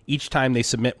reviewing each time they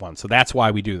submit one. So that's why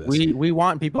we do this. We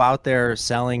want people out there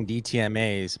selling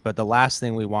DTMAs, but the last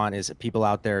thing we want is people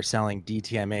out there selling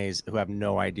DTMAs who have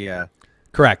no idea.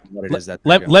 Correct. What it is that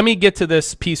let me get to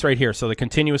this piece right here. So the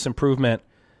continuous improvement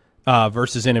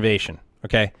versus innovation.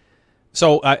 Okay.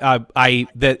 So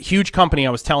the huge company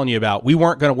I was telling you about, we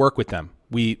weren't going to work with them.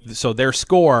 So their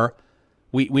score,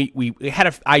 we had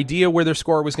an idea where their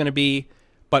score was going to be,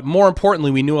 but more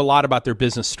importantly, we knew a lot about their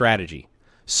business strategy.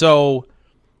 So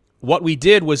what we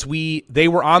did was they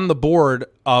were on the board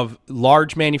of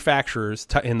large manufacturers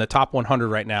in the top 100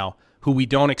 right now who we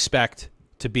don't expect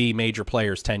to be major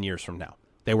players 10 years from now.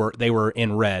 They were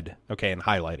in red, okay, and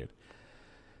highlighted.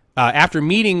 After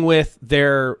meeting with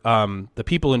the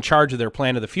people in charge of their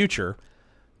plan of the future,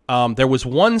 there was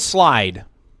one slide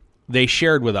they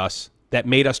shared with us that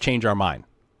made us change our mind,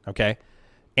 okay?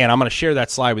 And I'm going to share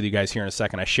that slide with you guys here in a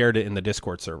second. I shared it in the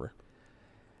Discord server.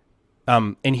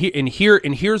 And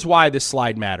here's why this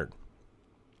slide mattered.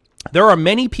 There are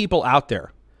many people out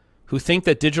there who think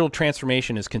that digital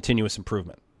transformation is continuous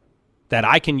improvement, that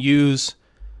I can use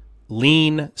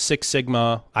Lean Six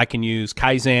Sigma, I can use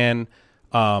Kaizen,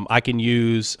 I can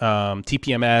use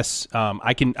TPMS.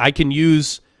 I can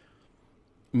use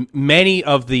many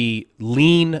of the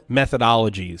lean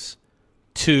methodologies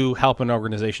to help an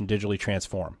organization digitally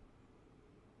transform.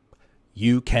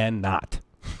 You cannot.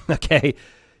 Okay?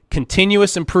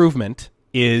 Continuous improvement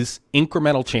is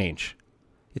incremental change.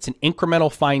 It's an incremental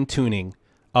fine-tuning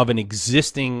of an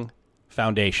existing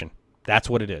foundation. That's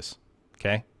what it is.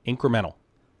 Okay? Incremental.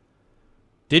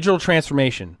 Digital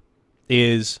transformation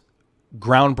is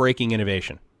groundbreaking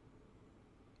innovation.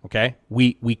 Okay?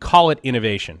 We call it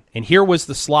innovation. And here was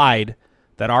the slide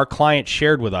that our client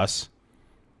shared with us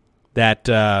that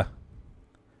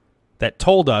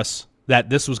told us that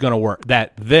this was going to work,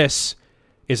 that this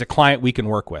is a client we can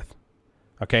work with.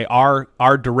 Okay?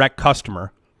 Our direct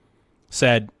customer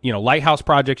said, Lighthouse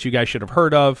Projects you guys should have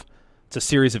heard of. It's a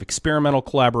series of experimental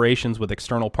collaborations with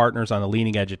external partners on the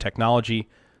leading edge of technology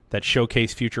that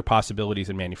showcase future possibilities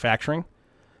in manufacturing.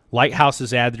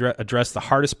 Lighthouses address the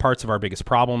hardest parts of our biggest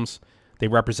problems. They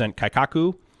represent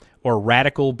kaikaku, or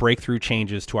radical breakthrough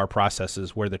changes to our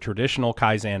processes where the traditional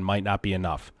Kaizen might not be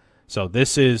enough. So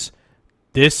this is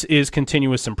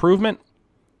continuous improvement,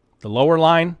 the lower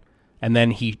line, and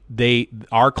then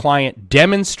our client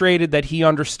demonstrated that he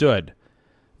understood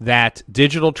that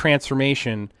digital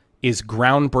transformation is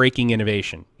groundbreaking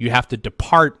innovation. You have to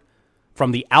depart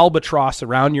from the albatross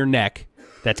around your neck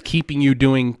that's keeping you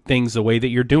doing things the way that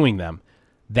you're doing them.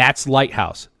 That's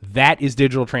Lighthouse. That is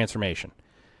digital transformation.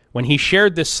 When he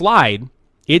shared this slide,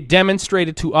 it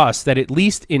demonstrated to us that at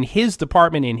least in his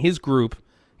department, in his group,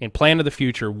 in Plan of the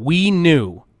Future, we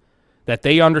knew that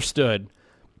they understood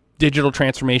digital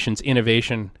transformation's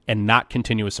innovation and not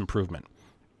continuous improvement.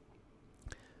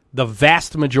 The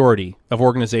vast majority of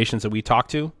organizations that we talk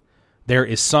to, there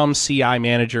is some CI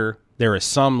manager, there is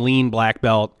some lean black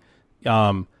belt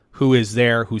who is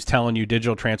there, who's telling you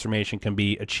digital transformation can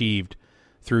be achieved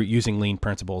through using lean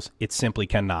principles. It simply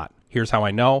cannot. Here's how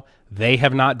I know. They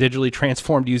have not digitally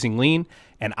transformed using lean,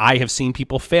 and I have seen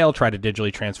people fail try to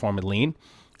digitally transform with lean.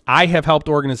 I have helped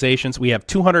organizations. We have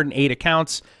 208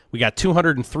 accounts. We got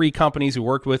 203 companies we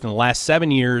worked with in the last 7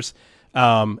 years,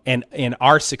 and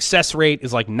our success rate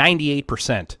is like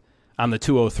 98% on the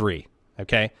 203.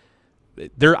 Okay,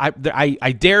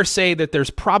 I dare say that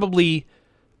there's probably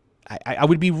I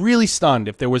would be really stunned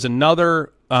if there was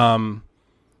another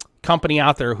company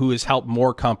out there who has helped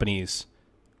more companies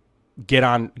get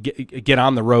on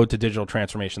the road to digital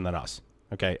transformation than us.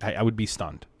 Okay, I would be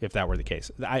stunned if that were the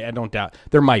case. I don't doubt.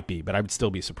 There might be, but I would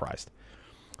still be surprised.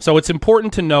 So it's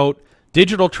important to note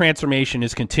digital transformation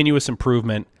is continuous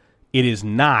improvement. It is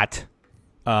not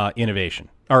innovation.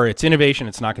 Or it's innovation,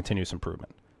 it's not continuous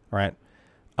improvement. All right?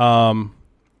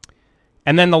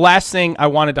 And then the last thing I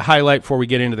wanted to highlight before we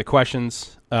get into the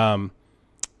questions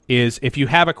is if you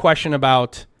have a question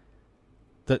about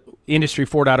the Industry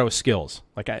 4.0 skills,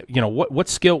 like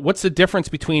what's the difference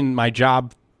between my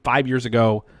job 5 years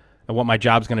ago and what my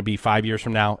job's going to be 5 years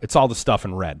from now? It's all the stuff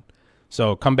in red.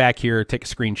 So come back here, take a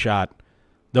screenshot.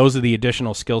 Those are the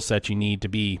additional skill sets you need to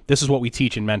be. This is what we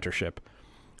teach in mentorship.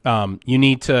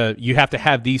 You have to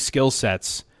have these skill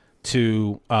sets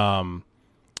to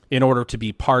in order to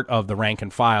be part of the rank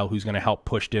and file who's going to help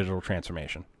push digital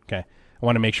transformation. Okay, I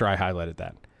want to make sure I highlighted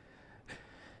that.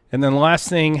 And then the last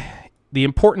thing, the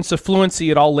importance of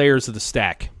fluency at all layers of the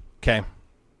stack. Okay.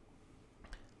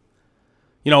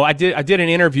 I did an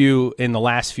interview in the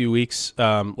last few weeks,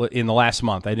 in the last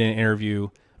month. I did an interview,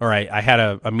 or I had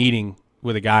a meeting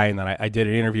with a guy, and then I did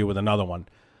an interview with another one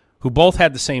who both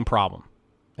had the same problem.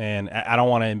 And I don't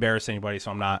want to embarrass anybody, so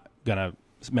I'm not going to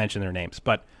mention their names.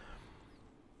 But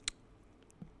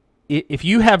if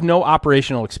you have no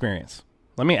operational experience,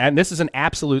 and this is an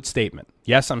absolute statement.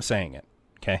 Yes, I'm saying it.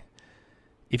 Okay.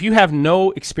 If you have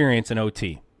no experience in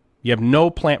OT, you have no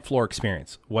plant floor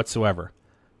experience whatsoever,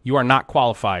 you are not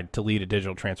qualified to lead a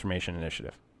digital transformation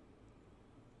initiative.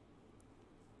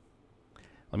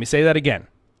 Let me say that again.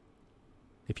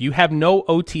 If you have no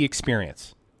OT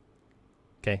experience,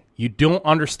 okay, you don't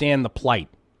understand the plight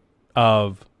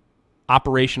of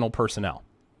operational personnel.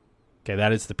 Okay,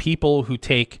 that is the people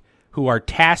who are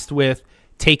tasked with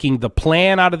taking the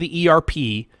plan out of the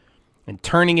ERP and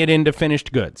turning it into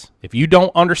finished goods. If you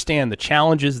don't understand the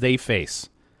challenges they face,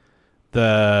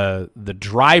 the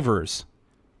drivers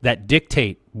that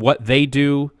dictate what they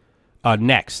do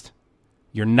next,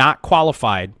 you're not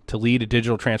qualified to lead a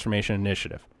digital transformation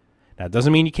initiative. Now, it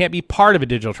doesn't mean you can't be part of a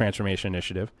digital transformation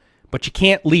initiative, but you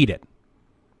can't lead it.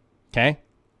 Okay?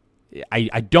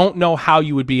 I don't know how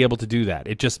you would be able to do that.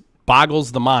 It just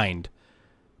boggles the mind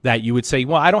that you would say,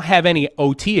 well, I don't have any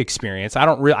OT experience.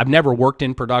 I've never worked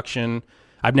in production.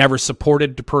 I've never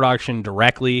supported production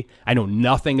directly. I know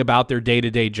nothing about their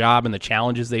day-to-day job and the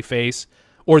challenges they face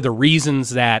or the reasons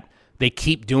that they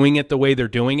keep doing it the way they're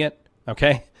doing it,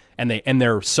 okay? And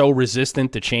they're so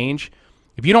resistant to change.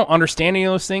 If you don't understand any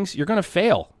of those things, you're going to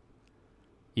fail.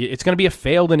 It's going to be a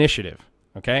failed initiative,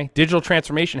 okay? Digital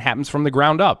transformation happens from the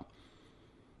ground up.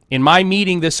 In my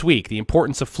meeting this week, the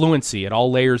importance of fluency at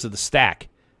all layers of the stack,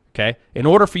 okay? In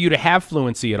order for you to have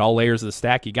fluency at all layers of the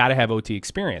stack, you got to have OT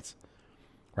experience,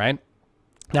 right?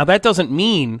 Now, that doesn't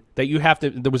mean that you have to.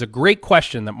 There was a great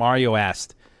question that Mario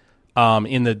asked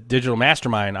in the Digital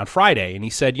Mastermind on Friday, and he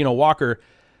said, Walker,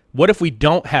 what if we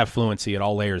don't have fluency at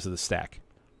all layers of the stack?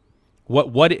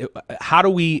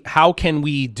 How can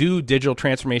we do digital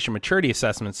transformation maturity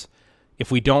assessments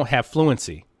if we don't have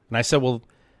fluency? And I said, well,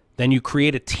 then you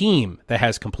create a team that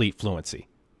has complete fluency,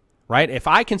 right? If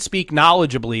I can speak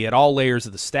knowledgeably at all layers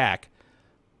of the stack,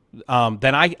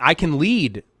 then I can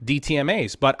lead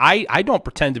DTMAs, but I don't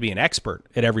pretend to be an expert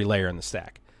at every layer in the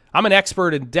stack. I'm an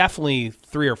expert in definitely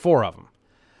 3 or 4 of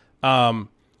them.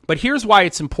 But here's why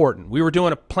it's important. We were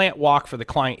doing a plant walk for the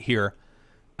client here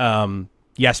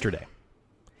yesterday.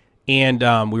 And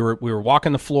we were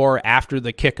walking the floor after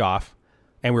the kickoff,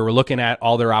 and we were looking at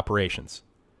all their operations.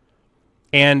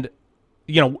 And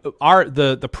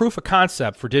the proof of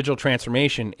concept for digital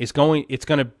transformation is it's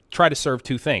going to try to serve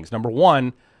 2 things. Number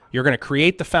one, You're going to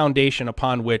create the foundation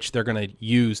upon which they're going to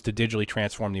use to digitally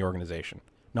transform the organization.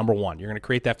 Number one, you're going to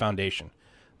create that foundation,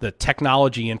 the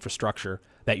technology infrastructure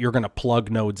that you're going to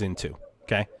plug nodes into,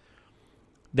 okay?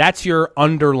 That's your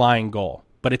underlying goal,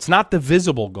 but it's not the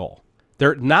visible goal.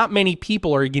 Not many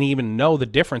people are going to even know the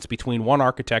difference between one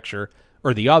architecture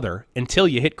or the other until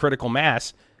you hit critical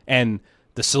mass and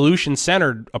the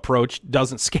solution-centered approach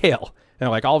doesn't scale. And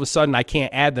like all of a sudden I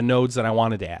can't add the nodes that I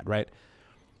wanted to add, right?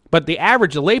 But the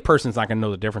layperson's not going to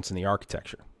know the difference in the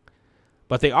architecture.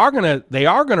 But they are going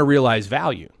to realize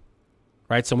value,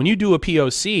 right? So when you do a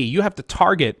POC, you have to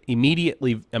target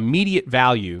immediate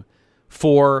value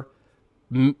for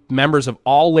members of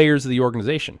all layers of the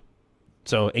organization.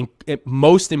 So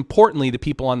most importantly, the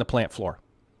people on the plant floor.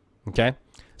 Okay?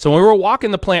 So when we were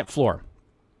walking the plant floor,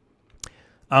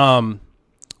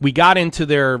 we got into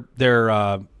their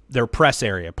press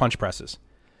area, punch presses.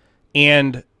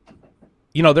 And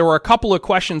there were a couple of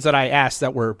questions that I asked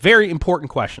that were very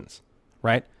important questions,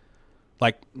 right?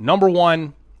 Like, number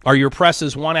one, are your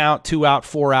presses 1 out, 2 out,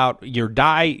 4 out? Your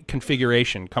die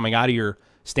configuration coming out of your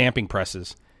stamping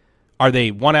presses, are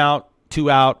they 1 out, 2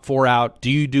 out, 4 out?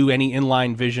 Do you do any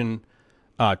inline vision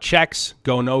checks?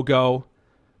 Go, no go?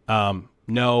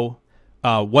 No.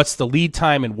 What's the lead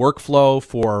time and workflow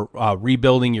for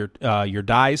rebuilding your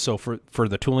dies? So for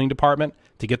the tooling department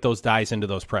to get those dies into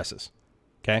those presses,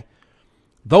 okay?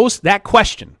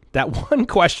 That one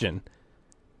question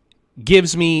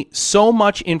gives me so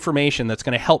much information that's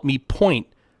going to help me point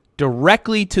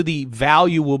directly to the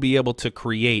value we'll be able to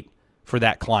create for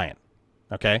that client,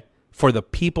 okay? For the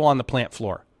people on the plant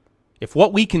floor. If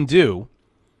what we can do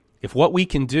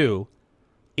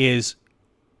is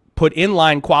put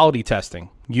inline quality testing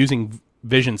using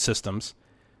vision systems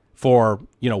for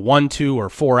 1, 2, or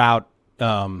 4 out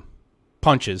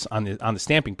punches on the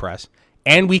stamping press,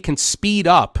 and we can speed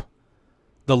up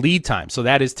the lead time. So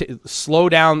that is to slow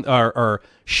down or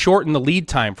shorten the lead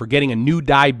time for getting a new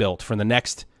die built for the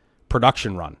next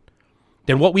production run.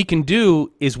 Then what we can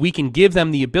do is we can give them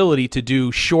the ability to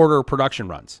do shorter production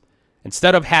runs.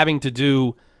 Instead of having to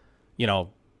do,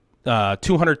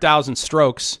 200,000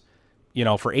 strokes,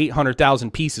 for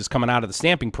 800,000 pieces coming out of the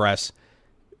stamping press,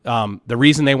 the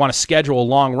reason they want to schedule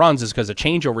long runs is because a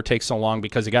changeover takes so long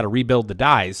because they got to rebuild the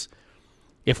dies.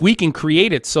 If we can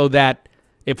create it so that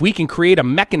if we can create a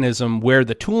mechanism where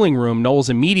the tooling room knows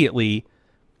immediately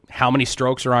how many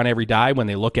strokes are on every die when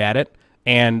they look at it,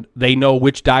 and they know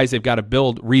which dies they've got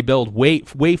to rebuild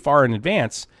way far in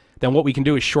advance, then what we can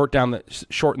do is shorten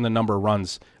the number of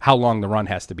runs, how long the run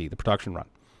has to be, the production run.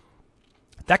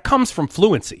 That comes from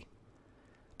fluency.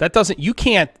 You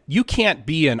can't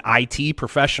be an IT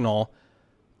professional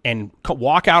and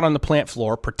walk out on the plant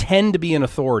floor, pretend to be an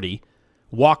authority,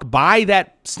 walk by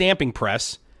that stamping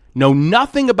press, know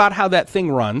nothing about how that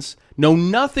thing runs, know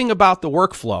nothing about the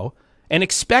workflow, and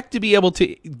expect to be able to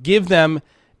give them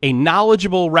a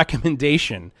knowledgeable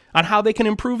recommendation on how they can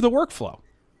improve the workflow.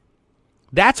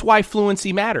 That's why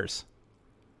fluency matters.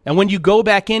 And when you go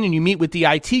back in and you meet with the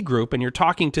IT group and you're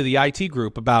talking to the IT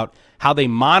group about how they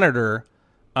monitor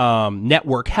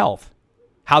network health,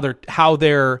 how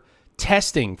they're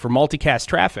testing for multicast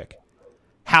traffic,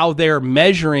 how they're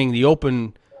measuring the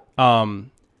open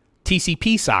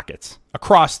TCP sockets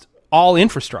across all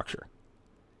infrastructure,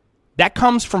 that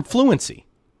comes from fluency.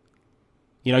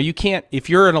 You can't, if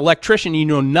you're an electrician, you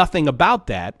know nothing about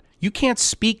that, you can't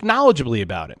speak knowledgeably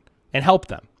about it and help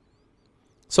them.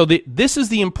 So this is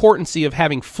the importance of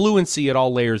having fluency at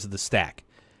all layers of the stack.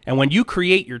 And when you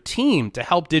create your team to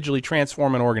help digitally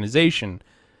transform an organization,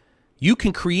 you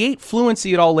can create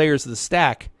fluency at all layers of the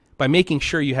stack by making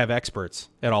sure you have experts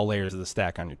at all layers of the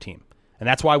stack on your team. And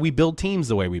that's why we build teams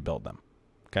the way we build them.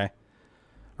 Okay?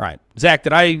 All right. Zach,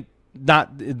 did I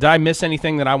miss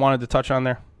anything that I wanted to touch on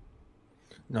there?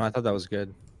 No, I thought that was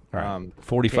good. All right.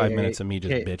 45 minutes of me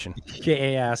just bitching.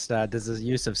 KA asked, does the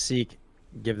use of Seek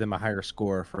give them a higher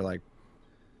score for like...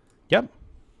 Yep.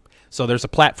 So there's a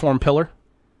platform pillar.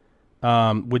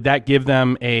 Would that give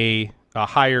them a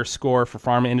higher score for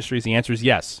pharma industries? The answer is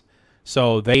yes.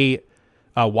 So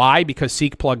why? Because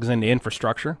Seek plugs into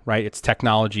infrastructure, right? It's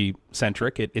technology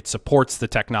centric. It supports the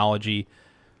technology,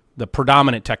 the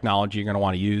predominant technology you're going to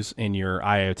want to use in your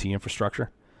IoT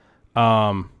infrastructure.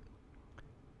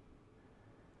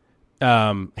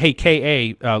 Hey,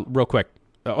 KA, real quick,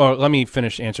 or let me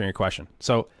finish answering your question.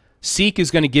 So Seek is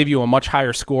going to give you a much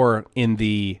higher score in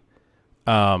the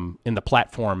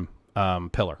platform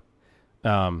pillar.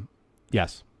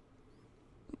 Yes.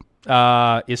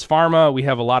 Is pharma, we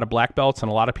have a lot of black belts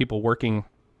and a lot of people working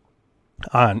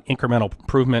on incremental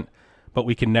improvement, but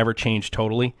we can never change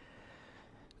totally.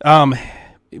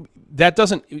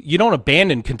 you don't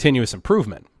abandon continuous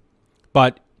improvement,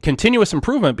 but continuous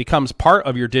improvement becomes part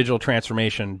of your digital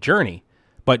transformation journey,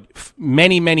 but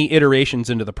many, many iterations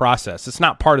into the process. It's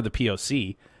not part of the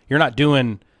POC.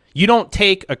 You don't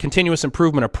take a continuous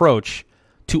improvement approach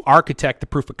to architect the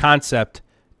proof of concept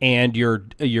and your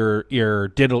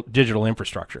digital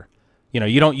infrastructure.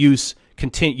 You don't use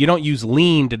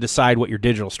lean to decide what your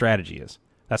digital strategy is.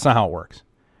 That's not how it works.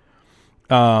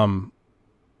 Don't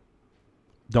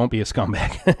be a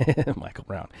scumbag, Michael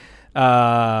Brown.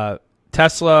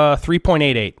 Tesla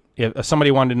 3.88. If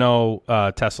somebody wanted to know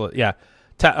Tesla, yeah,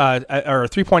 or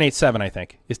 3.87, I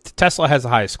think. Tesla has the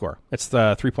highest score. It's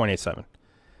the 3.87.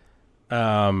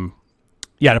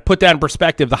 Yeah, to put that in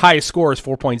perspective, the highest score is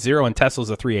 4.0, and Tesla's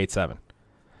a 3.87.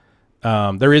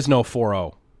 There is no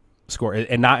 4.0 score,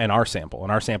 and not in our sample.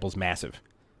 And our sample is massive.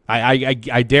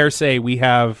 I dare say we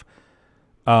have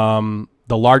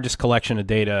the largest collection of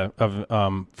data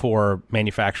of for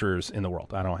manufacturers in the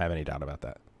world. I don't have any doubt about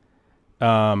that.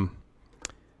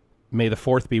 May the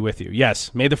 4th be with you.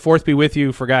 Yes, may the 4th be with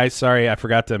you for guys. Sorry, I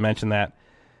forgot to mention that.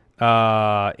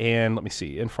 And let me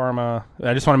see. In pharma,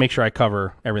 I just want to make sure I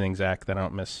cover everything, Zach, that I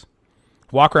don't miss.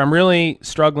 Walker, I'm really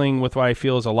struggling with what I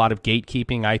feel is a lot of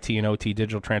gatekeeping. IT and OT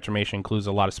digital transformation includes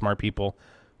a lot of smart people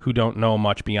who don't know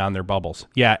much beyond their bubbles.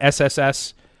 Yeah,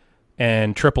 SSS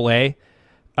and AAA.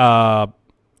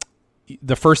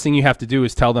 The first thing you have to do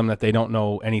is tell them that they don't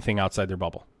know anything outside their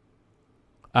bubble.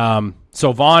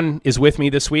 So Vaughn is with me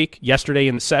this week. Yesterday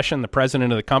in the session, the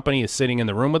president of the company is sitting in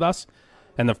the room with us,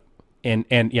 and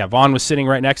Vaughn was sitting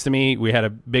right next to me. We had a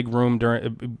big room during a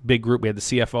big group. We had the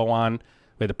CFO on,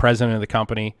 we had the president of the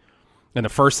company, and the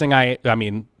first thing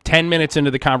 10 minutes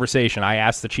into the conversation, I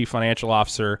asked the chief financial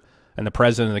officer and the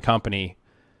president of the company,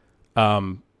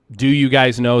 do you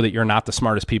guys know that you're not the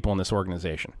smartest people in this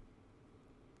organization?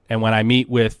 And when I meet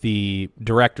with the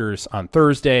directors on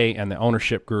Thursday and the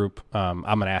ownership group, I'm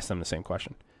going to ask them the same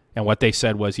question. And what they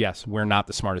said was, yes, we're not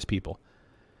the smartest people.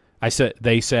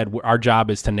 They said our job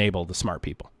is to enable the smart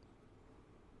people.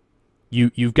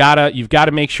 You've got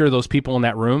to make sure those people in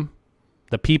that room,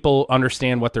 the people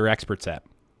understand what they're experts at.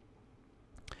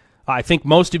 I think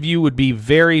most of you would be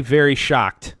very, very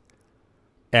shocked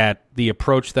at the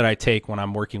approach that I take when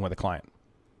I'm working with a client.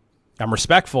 I'm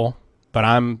respectful, but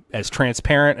I'm as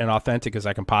transparent and authentic as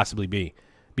I can possibly be.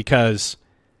 Because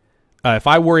if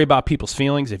I worry about people's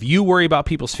feelings, if you worry about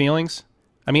people's feelings,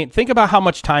 think about how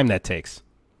much time that takes.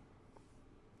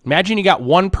 Imagine you got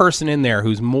one person in there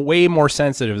who's way more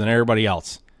sensitive than everybody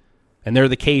else, and they're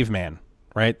the caveman,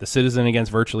 right? The citizen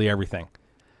against virtually everything.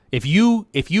 If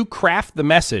you craft the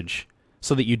message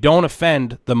so that you don't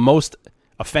offend the most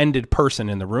offended person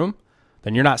in the room,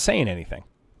 then you're not saying anything.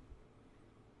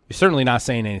 You're certainly not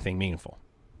saying anything meaningful.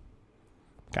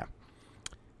 Okay.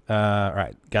 All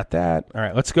right, got that. All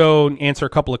right, let's go and answer a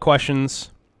couple of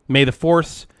questions. May the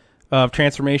force of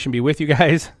transformation be with you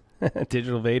guys.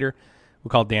 Digital Vader. We'll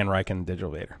call Dan Reichen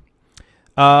Digital Vader.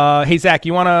 Hey, Zach,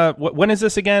 you want to... When is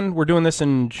this again? We're doing this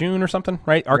in June or something,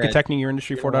 right? Architecting your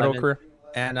Industry 4.0 career.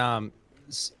 And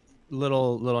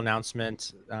little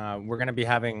announcement. We're going to be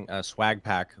having a swag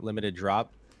pack limited drop.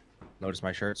 Notice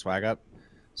my shirt, swag up.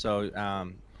 So,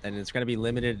 and it's going to be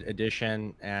limited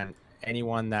edition, and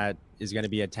anyone that is going to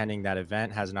be attending that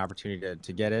event has an opportunity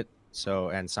to get it. So,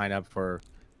 and sign up for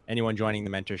anyone joining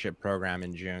the mentorship program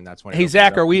in June. That's when. Hey,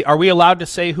 Zach, are we allowed to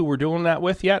say who we're doing that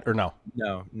with yet, or no?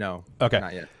 No. Okay.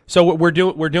 Not yet. So we're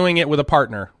doing it with a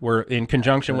partner. We're in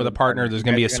conjunction with a partner. There's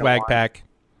going to be a swag pack.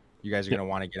 You guys are going to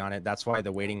want to get on it. That's why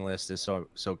the waiting list is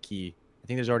so key. I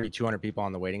think there's already 200 people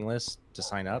on the waiting list to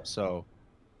sign up. So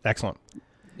excellent.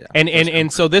 Yeah,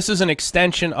 and so this is an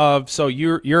extension of, so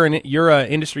you're a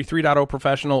Industry 3.0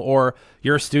 professional, or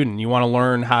you're a student. You want to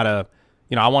learn how to,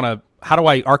 how do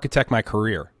I architect my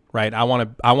career, right? I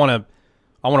want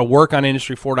to work on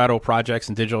Industry 4.0 projects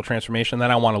and digital transformation.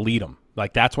 Then I want to lead them.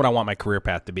 Like, that's what I want my career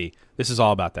path to be. This is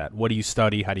all about that. What do you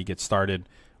study? How do you get started?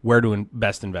 Where to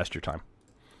best invest your time?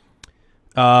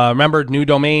 Remember, new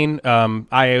domain,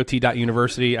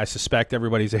 iot.university. I suspect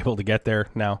everybody's able to get there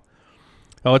now.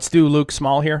 Let's do Luke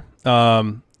Small here.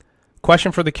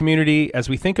 Question for the community. As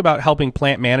we think about helping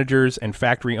plant managers and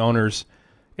factory owners,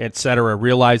 et cetera,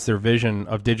 realize their vision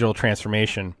of digital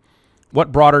transformation,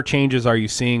 what broader changes are you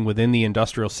seeing within the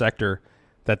industrial sector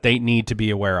that they need to be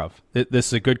aware of? This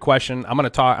is a good question. I'm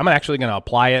actually going to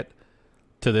apply it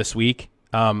to this week.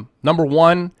 Number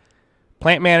one,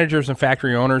 plant managers and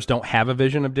factory owners don't have a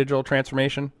vision of digital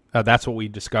transformation. That's what we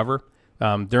discover.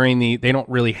 They don't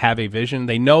really have a vision.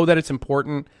 They know that it's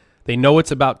important. They know it's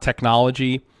about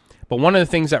technology. But one of the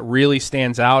things that really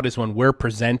stands out is when we're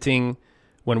presenting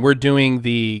when we're doing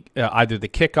the either the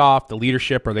kickoff, the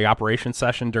leadership, or the operations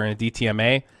session during a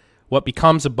DTMA, what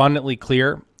becomes abundantly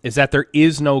clear is that there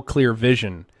is no clear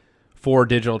vision for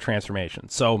digital transformation.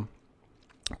 So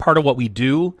part of what we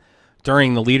do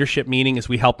during the leadership meeting is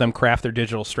we help them craft their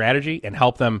digital strategy and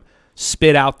help them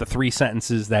spit out the 3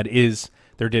 sentences that is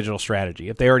their digital strategy.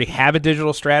 If they already have a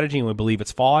digital strategy and we believe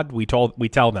it's flawed, we tell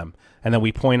them, and then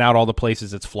we point out all the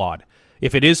places it's flawed.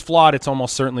 If it is flawed, it's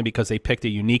almost certainly because they picked a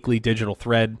uniquely digital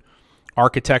thread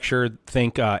architecture.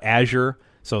 Think Azure.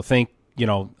 So think,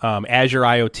 Azure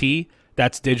IoT.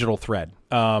 That's digital thread.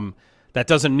 That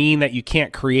doesn't mean that you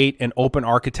can't create an open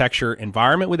architecture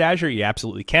environment with Azure. You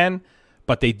absolutely can,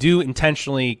 but they do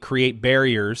intentionally create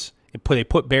barriers. They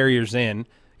put barriers in.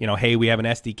 Hey, we have an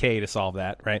SDK to solve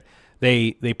that, right?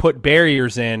 They put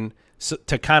barriers in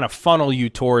to kind of funnel you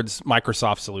towards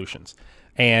Microsoft solutions.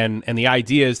 And the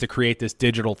idea is to create this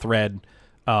digital thread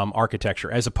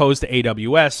architecture as opposed to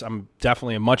AWS. I'm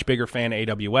definitely a much bigger fan of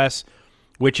AWS,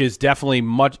 which is definitely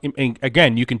much.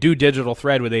 Again, you can do digital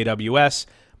thread with AWS,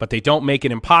 but they don't make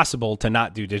it impossible to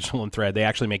not do digital and thread. They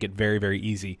actually make it very, very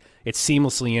easy. It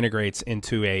seamlessly integrates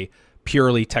into a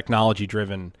purely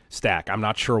technology-driven stack. I'm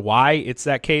not sure why it's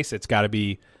that case. It's got to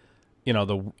be,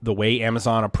 the way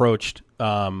Amazon approached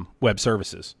web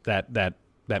services that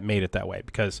made it that way.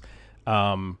 Because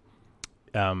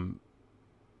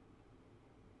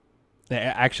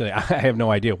actually, I have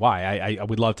no idea why. I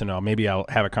would love to know. Maybe I'll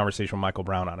have a conversation with Michael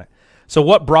Brown on it. So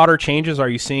what broader changes are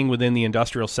you seeing within the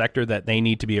industrial sector that they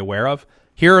need to be aware of?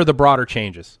 Here are the broader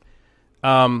changes.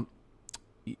 Your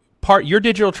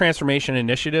digital transformation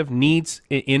initiative needs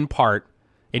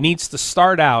to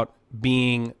start out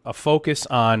being a focus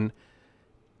on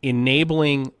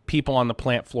enabling people on the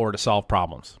plant floor to solve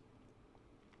problems.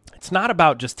 It's not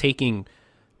about just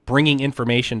bringing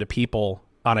information to people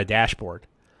on a dashboard.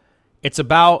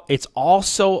 It's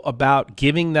also about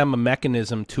giving them a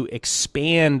mechanism to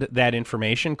expand that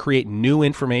information, create new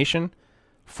information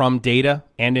from data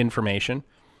and information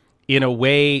in a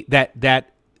way that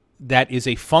is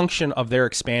a function of their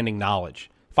expanding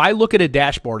knowledge. If I look at a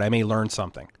dashboard, I may learn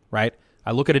something, right?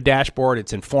 I look at a dashboard,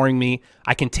 it's informing me.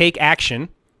 I can take action,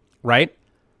 right?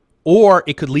 Or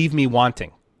it could leave me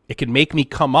wanting. It could make me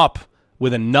come up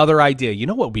with another idea. You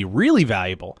know what would be really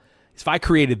valuable is if I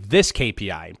created this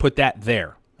KPI and put that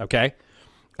there, okay?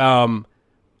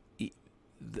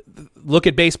 Look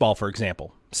at baseball, for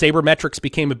example. Sabermetrics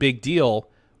became a big deal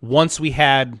once we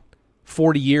had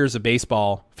 40 years of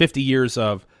baseball, 50 years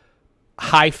of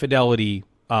high-fidelity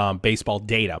baseball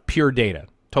data, pure data,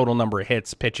 total number of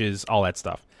hits, pitches, all that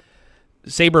stuff.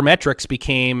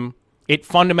 Sabermetrics it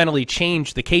fundamentally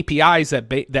changed. The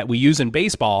KPIs that we use in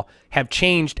baseball have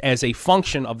changed as a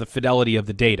function of the fidelity of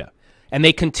the data. And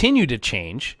they continue to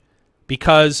change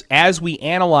because as we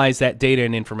analyze that data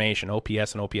and information,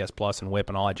 OPS and OPS plus and WHIP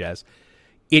and all that jazz,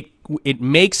 it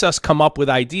makes us come up with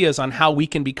ideas on how we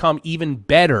can become even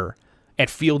better at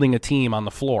fielding a team on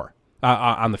the floor,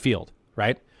 on the field,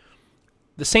 right?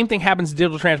 The same thing happens in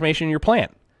digital transformation in your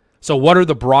plant. So what are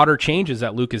the broader changes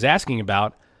that Luke is asking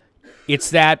about? It's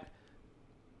that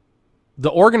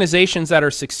the organizations that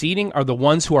are succeeding are the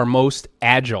ones who are most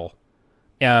agile,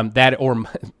 or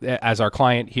as our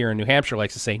client here in New Hampshire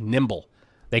likes to say, nimble.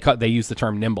 They use the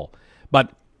term nimble,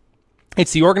 but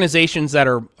it's the organizations that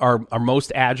are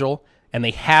most agile, and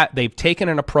they've taken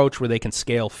an approach where they can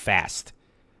scale fast,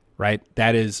 right?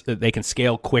 That is, they can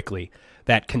scale quickly.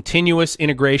 That continuous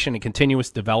integration and continuous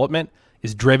development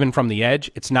is driven from the edge.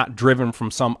 It's not driven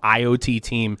from some IoT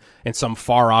team in some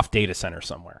far off data center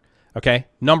somewhere. Okay.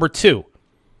 Number 2,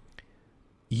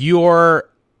 your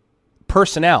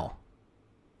personnel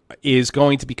is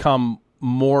going to become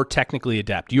more technically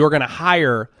adept. You're going to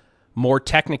hire more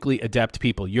technically adept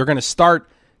people. You're going to start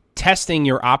testing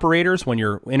your operators. When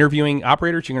you're interviewing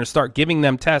operators, you're going to start giving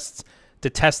them tests to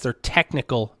test their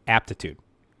technical aptitude.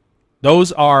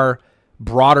 Those are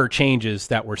broader changes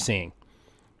that we're seeing.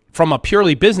 From a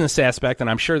purely business aspect, and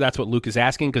I'm sure that's what Luke is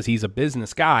asking because he's a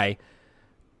business guy,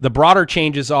 the broader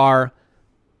changes are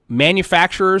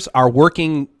manufacturers are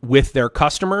working with their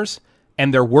customers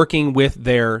and they're working with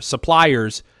their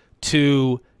suppliers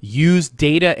to use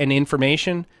data and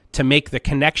information to make the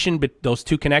connection, but those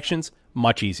two connections,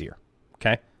 much easier,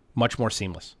 okay? Much more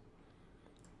seamless.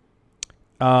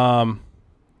 Has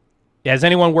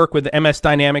anyone worked with MS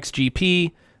Dynamics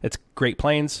GP? That's Great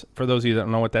Plains, for those of you that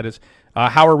don't know what that is.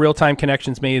 How are real-time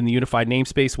connections made in the unified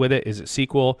namespace with it? Is it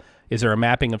SQL? Is there a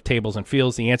mapping of tables and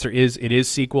fields? The answer is it is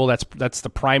SQL. That's the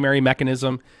primary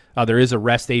mechanism. There is a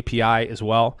REST API as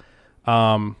well.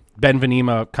 Ben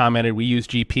Vanima commented, we use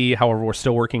GP. However, we're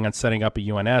still working on setting up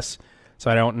a UNS. so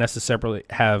I don't necessarily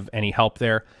have any help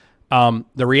there.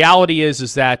 The reality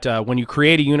is that when you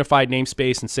create a unified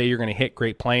namespace and say you're going to hit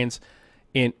Great Plains,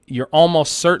 you're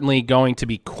almost certainly going to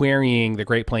be querying the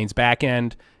Great Plains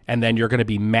backend, and then you're going to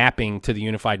be mapping to the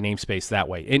unified namespace that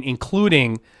way,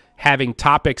 including having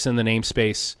topics in the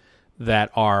namespace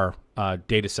that are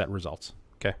data set results.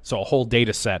 Okay, so a whole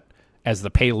data set as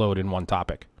the payload in one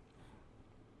topic.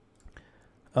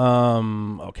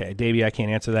 Okay, Davey, I can't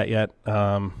answer that yet.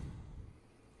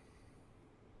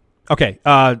 Okay,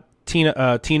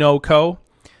 Tino Co.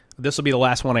 This will be the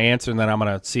last one I answer, and then I'm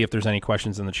going to see if there's any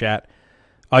questions in the chat.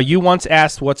 You once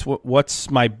asked what was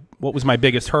my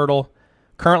biggest hurdle.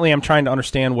 Currently, I'm trying to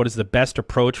understand what is the best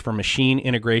approach for machine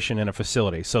integration in a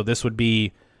facility. So this would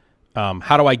be,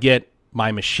 how do I get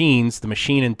my machines, the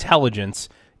machine intelligence,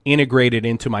 integrated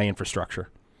into my infrastructure?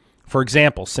 For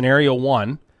example, scenario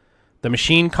 1, the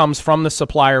machine comes from the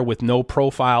supplier with no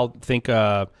profile, think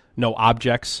no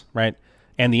objects, right?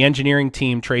 And the engineering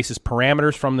team traces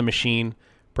parameters from the machine,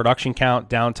 production count,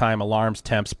 downtime, alarms,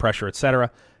 temps, pressure,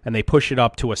 etc., and they push it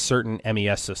up to a certain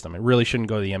MES system. It really shouldn't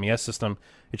go to the MES system.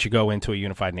 It should go into a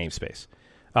unified namespace.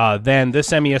 Then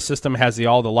this MES system has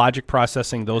all the logic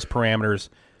processing, those parameters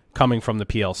coming from the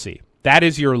PLC. That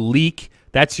is your leak.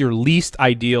 That's your least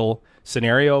ideal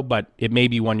scenario, but it may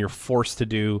be one you're forced to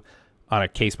do on a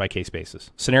case-by-case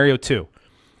basis. Scenario 2,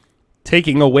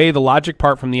 taking away the logic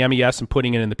part from the MES and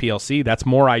putting it in the PLC. That's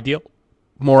more ideal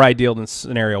than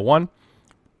scenario 1.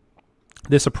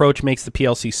 This approach makes the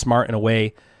PLC smart in a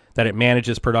way that it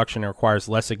manages production and requires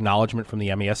less acknowledgement from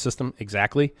the MES system.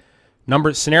 Exactly.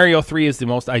 Scenario 3 is the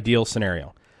most ideal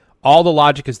scenario. All the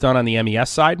logic is done on the MES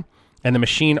side, and the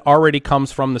machine already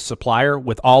comes from the supplier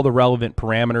with all the relevant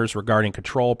parameters regarding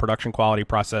control, production quality,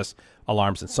 process,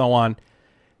 alarms, and so on.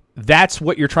 That's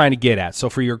what you're trying to get at. So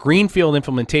for your greenfield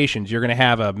implementations, you're going to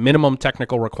have a minimum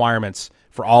technical requirements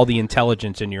for all the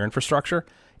intelligence in your infrastructure,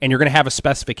 and you're going to have a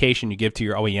specification you give to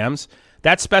your OEMs.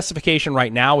 That specification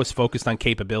right now is focused on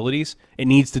capabilities. It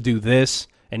needs to do this,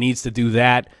 it needs to do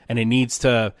that, and it needs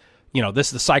to, the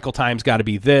cycle time's got to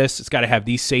be this, it's got to have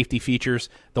these safety features.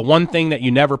 The one thing that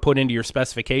you never put into your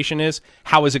specification is,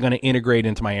 how is it going to integrate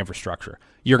into my infrastructure?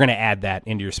 You're going to add that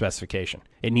into your specification.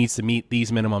 It needs to meet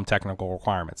these minimum technical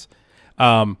requirements.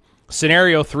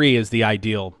 Scenario 3 is the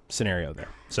ideal scenario there.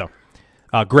 So,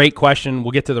 great question.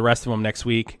 We'll get to the rest of them next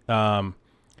week.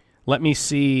 Let me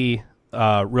see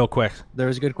real quick. There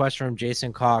was a good question from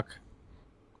Jason Koch.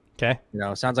 Okay.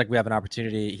 Sounds like we have an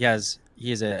opportunity.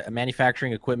 He is a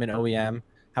manufacturing equipment OEM.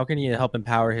 How can he help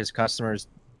empower his customers'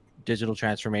 digital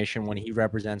transformation when he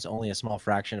represents only a small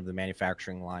fraction of the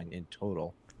manufacturing line in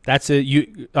total? That's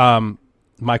it.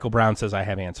 Michael Brown says I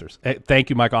have answers. Thank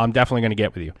you, Michael. I'm definitely going to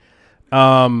get with you.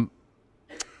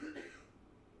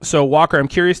 So Walker, I'm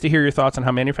curious to hear your thoughts on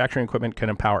how manufacturing equipment can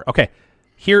empower. Okay.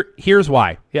 Here's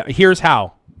why. Yeah. Here's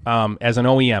how. As an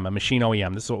OEM, a machine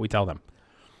OEM, this is what we tell them.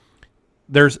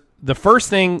 There's the first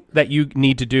thing that you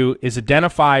need to do is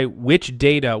identify which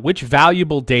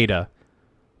valuable data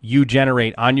you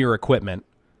generate on your equipment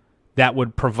that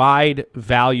would provide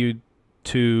value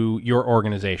to your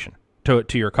organization, to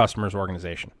your customer's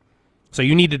organization. So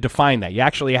you need to define that. You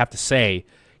actually have to say,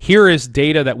 here is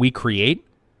data that we create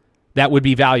that would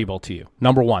be valuable to you.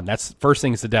 Number one, that's first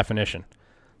thing is the definition.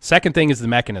 Second thing is the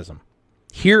mechanism.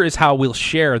 Here is how we'll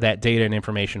share that data and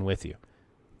information with you.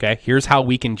 Okay, here's how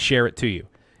we can share it to you.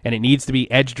 And it needs to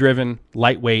be edge-driven,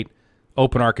 lightweight,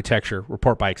 open architecture,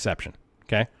 report by exception.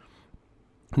 Okay.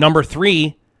 Number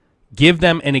 3, give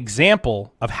them an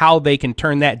example of how they can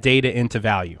turn that data into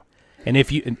value. And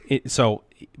if you,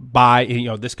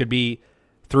 this could be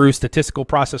through statistical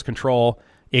process control.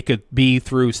 It could be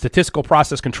through statistical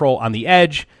process control on the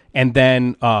edge, and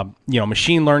then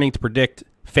machine learning to predict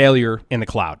failure in the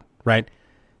cloud. Right.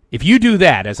 If you do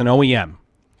that as an OEM,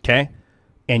 okay,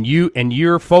 and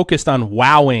you're focused on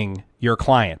wowing your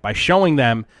client by showing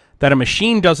them that a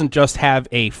machine doesn't just have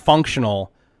a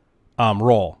functional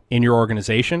role in your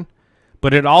organization,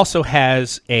 but it also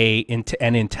has an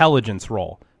intelligence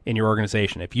role in your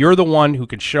organization. If you're the one who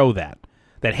can show that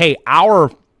hey,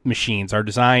 our machines are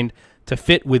designed to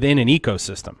fit within an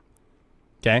ecosystem,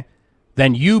 okay,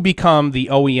 then you become the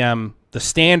OEM, the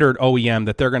standard OEM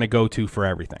that they're going to go to for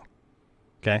everything.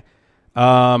 Okay.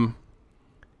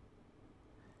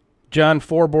 John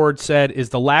Forboard said, is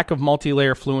the lack of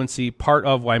multi-layer fluency part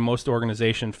of why most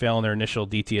organizations fail in their initial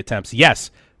DT attempts?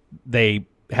 Yes, they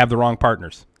have the wrong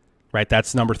partners, right?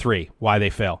 That's number 3, why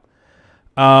they fail.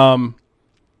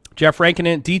 Jeff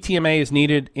Rankinen, DTMA is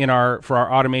needed for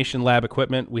our automation lab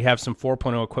equipment. We have some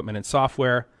 4.0 equipment and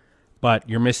software, but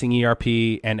you're missing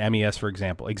ERP and MES, for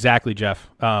example. Exactly,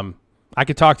 Jeff. I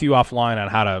could talk to you offline on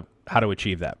how to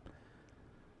achieve that.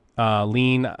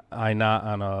 Lean, I not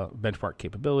on a benchmark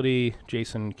capability.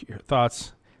 Jason, your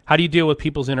thoughts? How do you deal with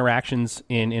people's interactions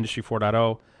in Industry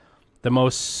 4.0? The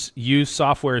most used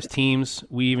software is Teams.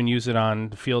 We even use it on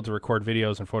the field to record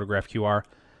videos and photograph QR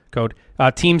code.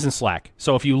 Teams and Slack.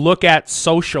 So if you look at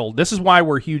social, this is why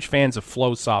we're huge fans of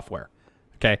Flow software.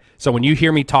 Okay, so when you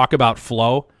hear me talk about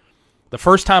Flow, the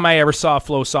first time I ever saw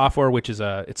Flow software, which is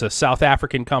it's a South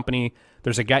African company.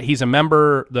 There's a guy. He's a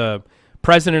member. The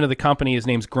president of the company. His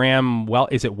name's Graham.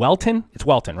 Is it Welton? It's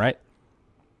Welton, right?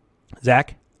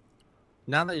 Zach.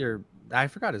 Now that I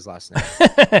forgot his last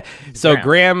name. So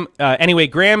Graham. Anyway,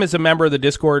 Graham is a member of the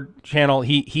Discord channel.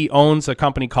 He owns a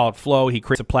company called Flow. He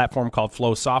creates a platform called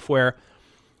Flow Software.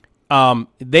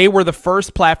 They were the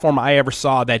first platform I ever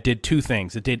saw that did two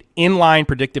things. It did inline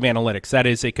predictive analytics. That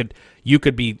is, you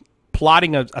could be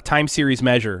plotting a time series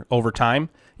measure over time.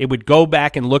 It would go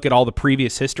back and look at all the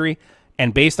previous history,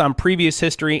 and based on previous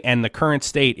history and the current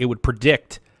state, it would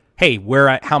predict, hey,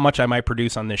 how much I might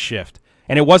produce on this shift.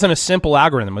 And it wasn't a simple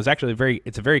algorithm. It was actually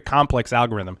it's a very complex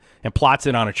algorithm, and plots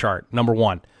it on a chart. Number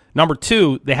one. Number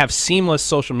two, they have seamless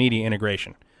social media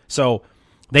integration. So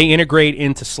they integrate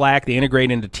into Slack, they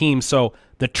integrate into Teams. So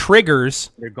the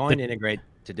triggers, they're going to integrate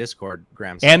to Discord,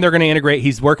 Graham said. And they're going to integrate.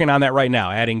 He's working on that right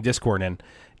now, adding Discord in.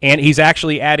 And he's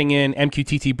actually adding in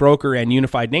MQTT Broker and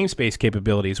unified namespace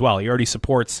capability as well. He already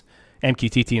supports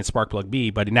MQTT and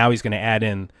Sparkplug-B, but now he's going to add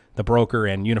in the broker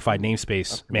and unified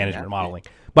namespace management modeling.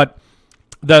 But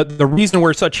the reason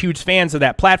we're such huge fans of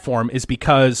that platform is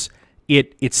because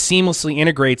it seamlessly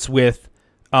integrates with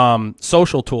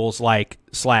social tools like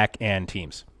Slack and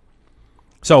Teams.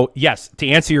 So yes, to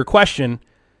answer your question,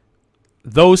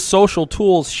 those social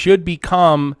tools should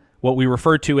become what we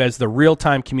refer to as the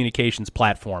real-time communications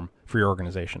platform for your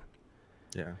organization.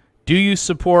 Yeah. Do you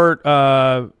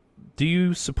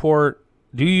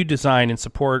design and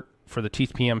support for the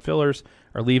TPM fillers,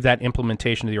 or leave that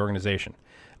implementation to the organization?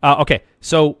 Okay,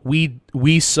 so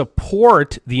we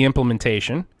support the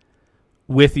implementation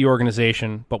with the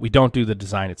organization, but we don't do the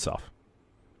design itself.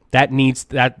 That needs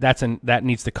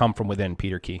to come from within,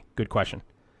 Peter Key. Good question.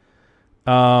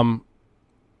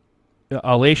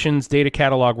 Alation's data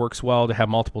catalog works well to have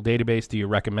multiple database. Do you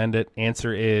recommend it?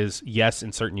 Answer is yes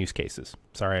in certain use cases.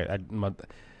 Sorry,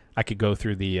 I could go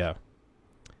through the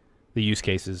use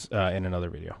cases in another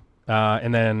video.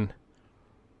 And then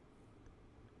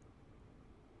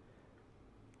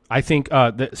I think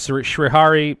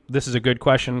Srihari, this is a good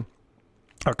question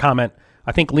or comment.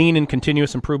 I think lean and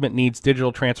continuous improvement needs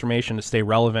digital transformation to stay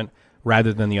relevant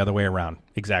rather than the other way around.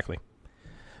 Exactly.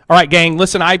 All right, gang,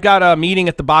 listen, I've got a meeting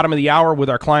at the bottom of the hour with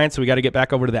our clients, so we got to get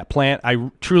back over to that plant. I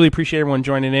truly appreciate everyone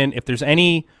joining in. If there's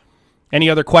any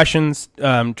other questions,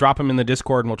 drop them in the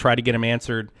Discord, and we'll try to get them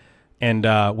answered. And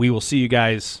we will see you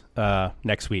guys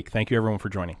next week. Thank you, everyone, for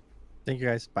joining. Thank you,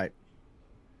 guys. Bye.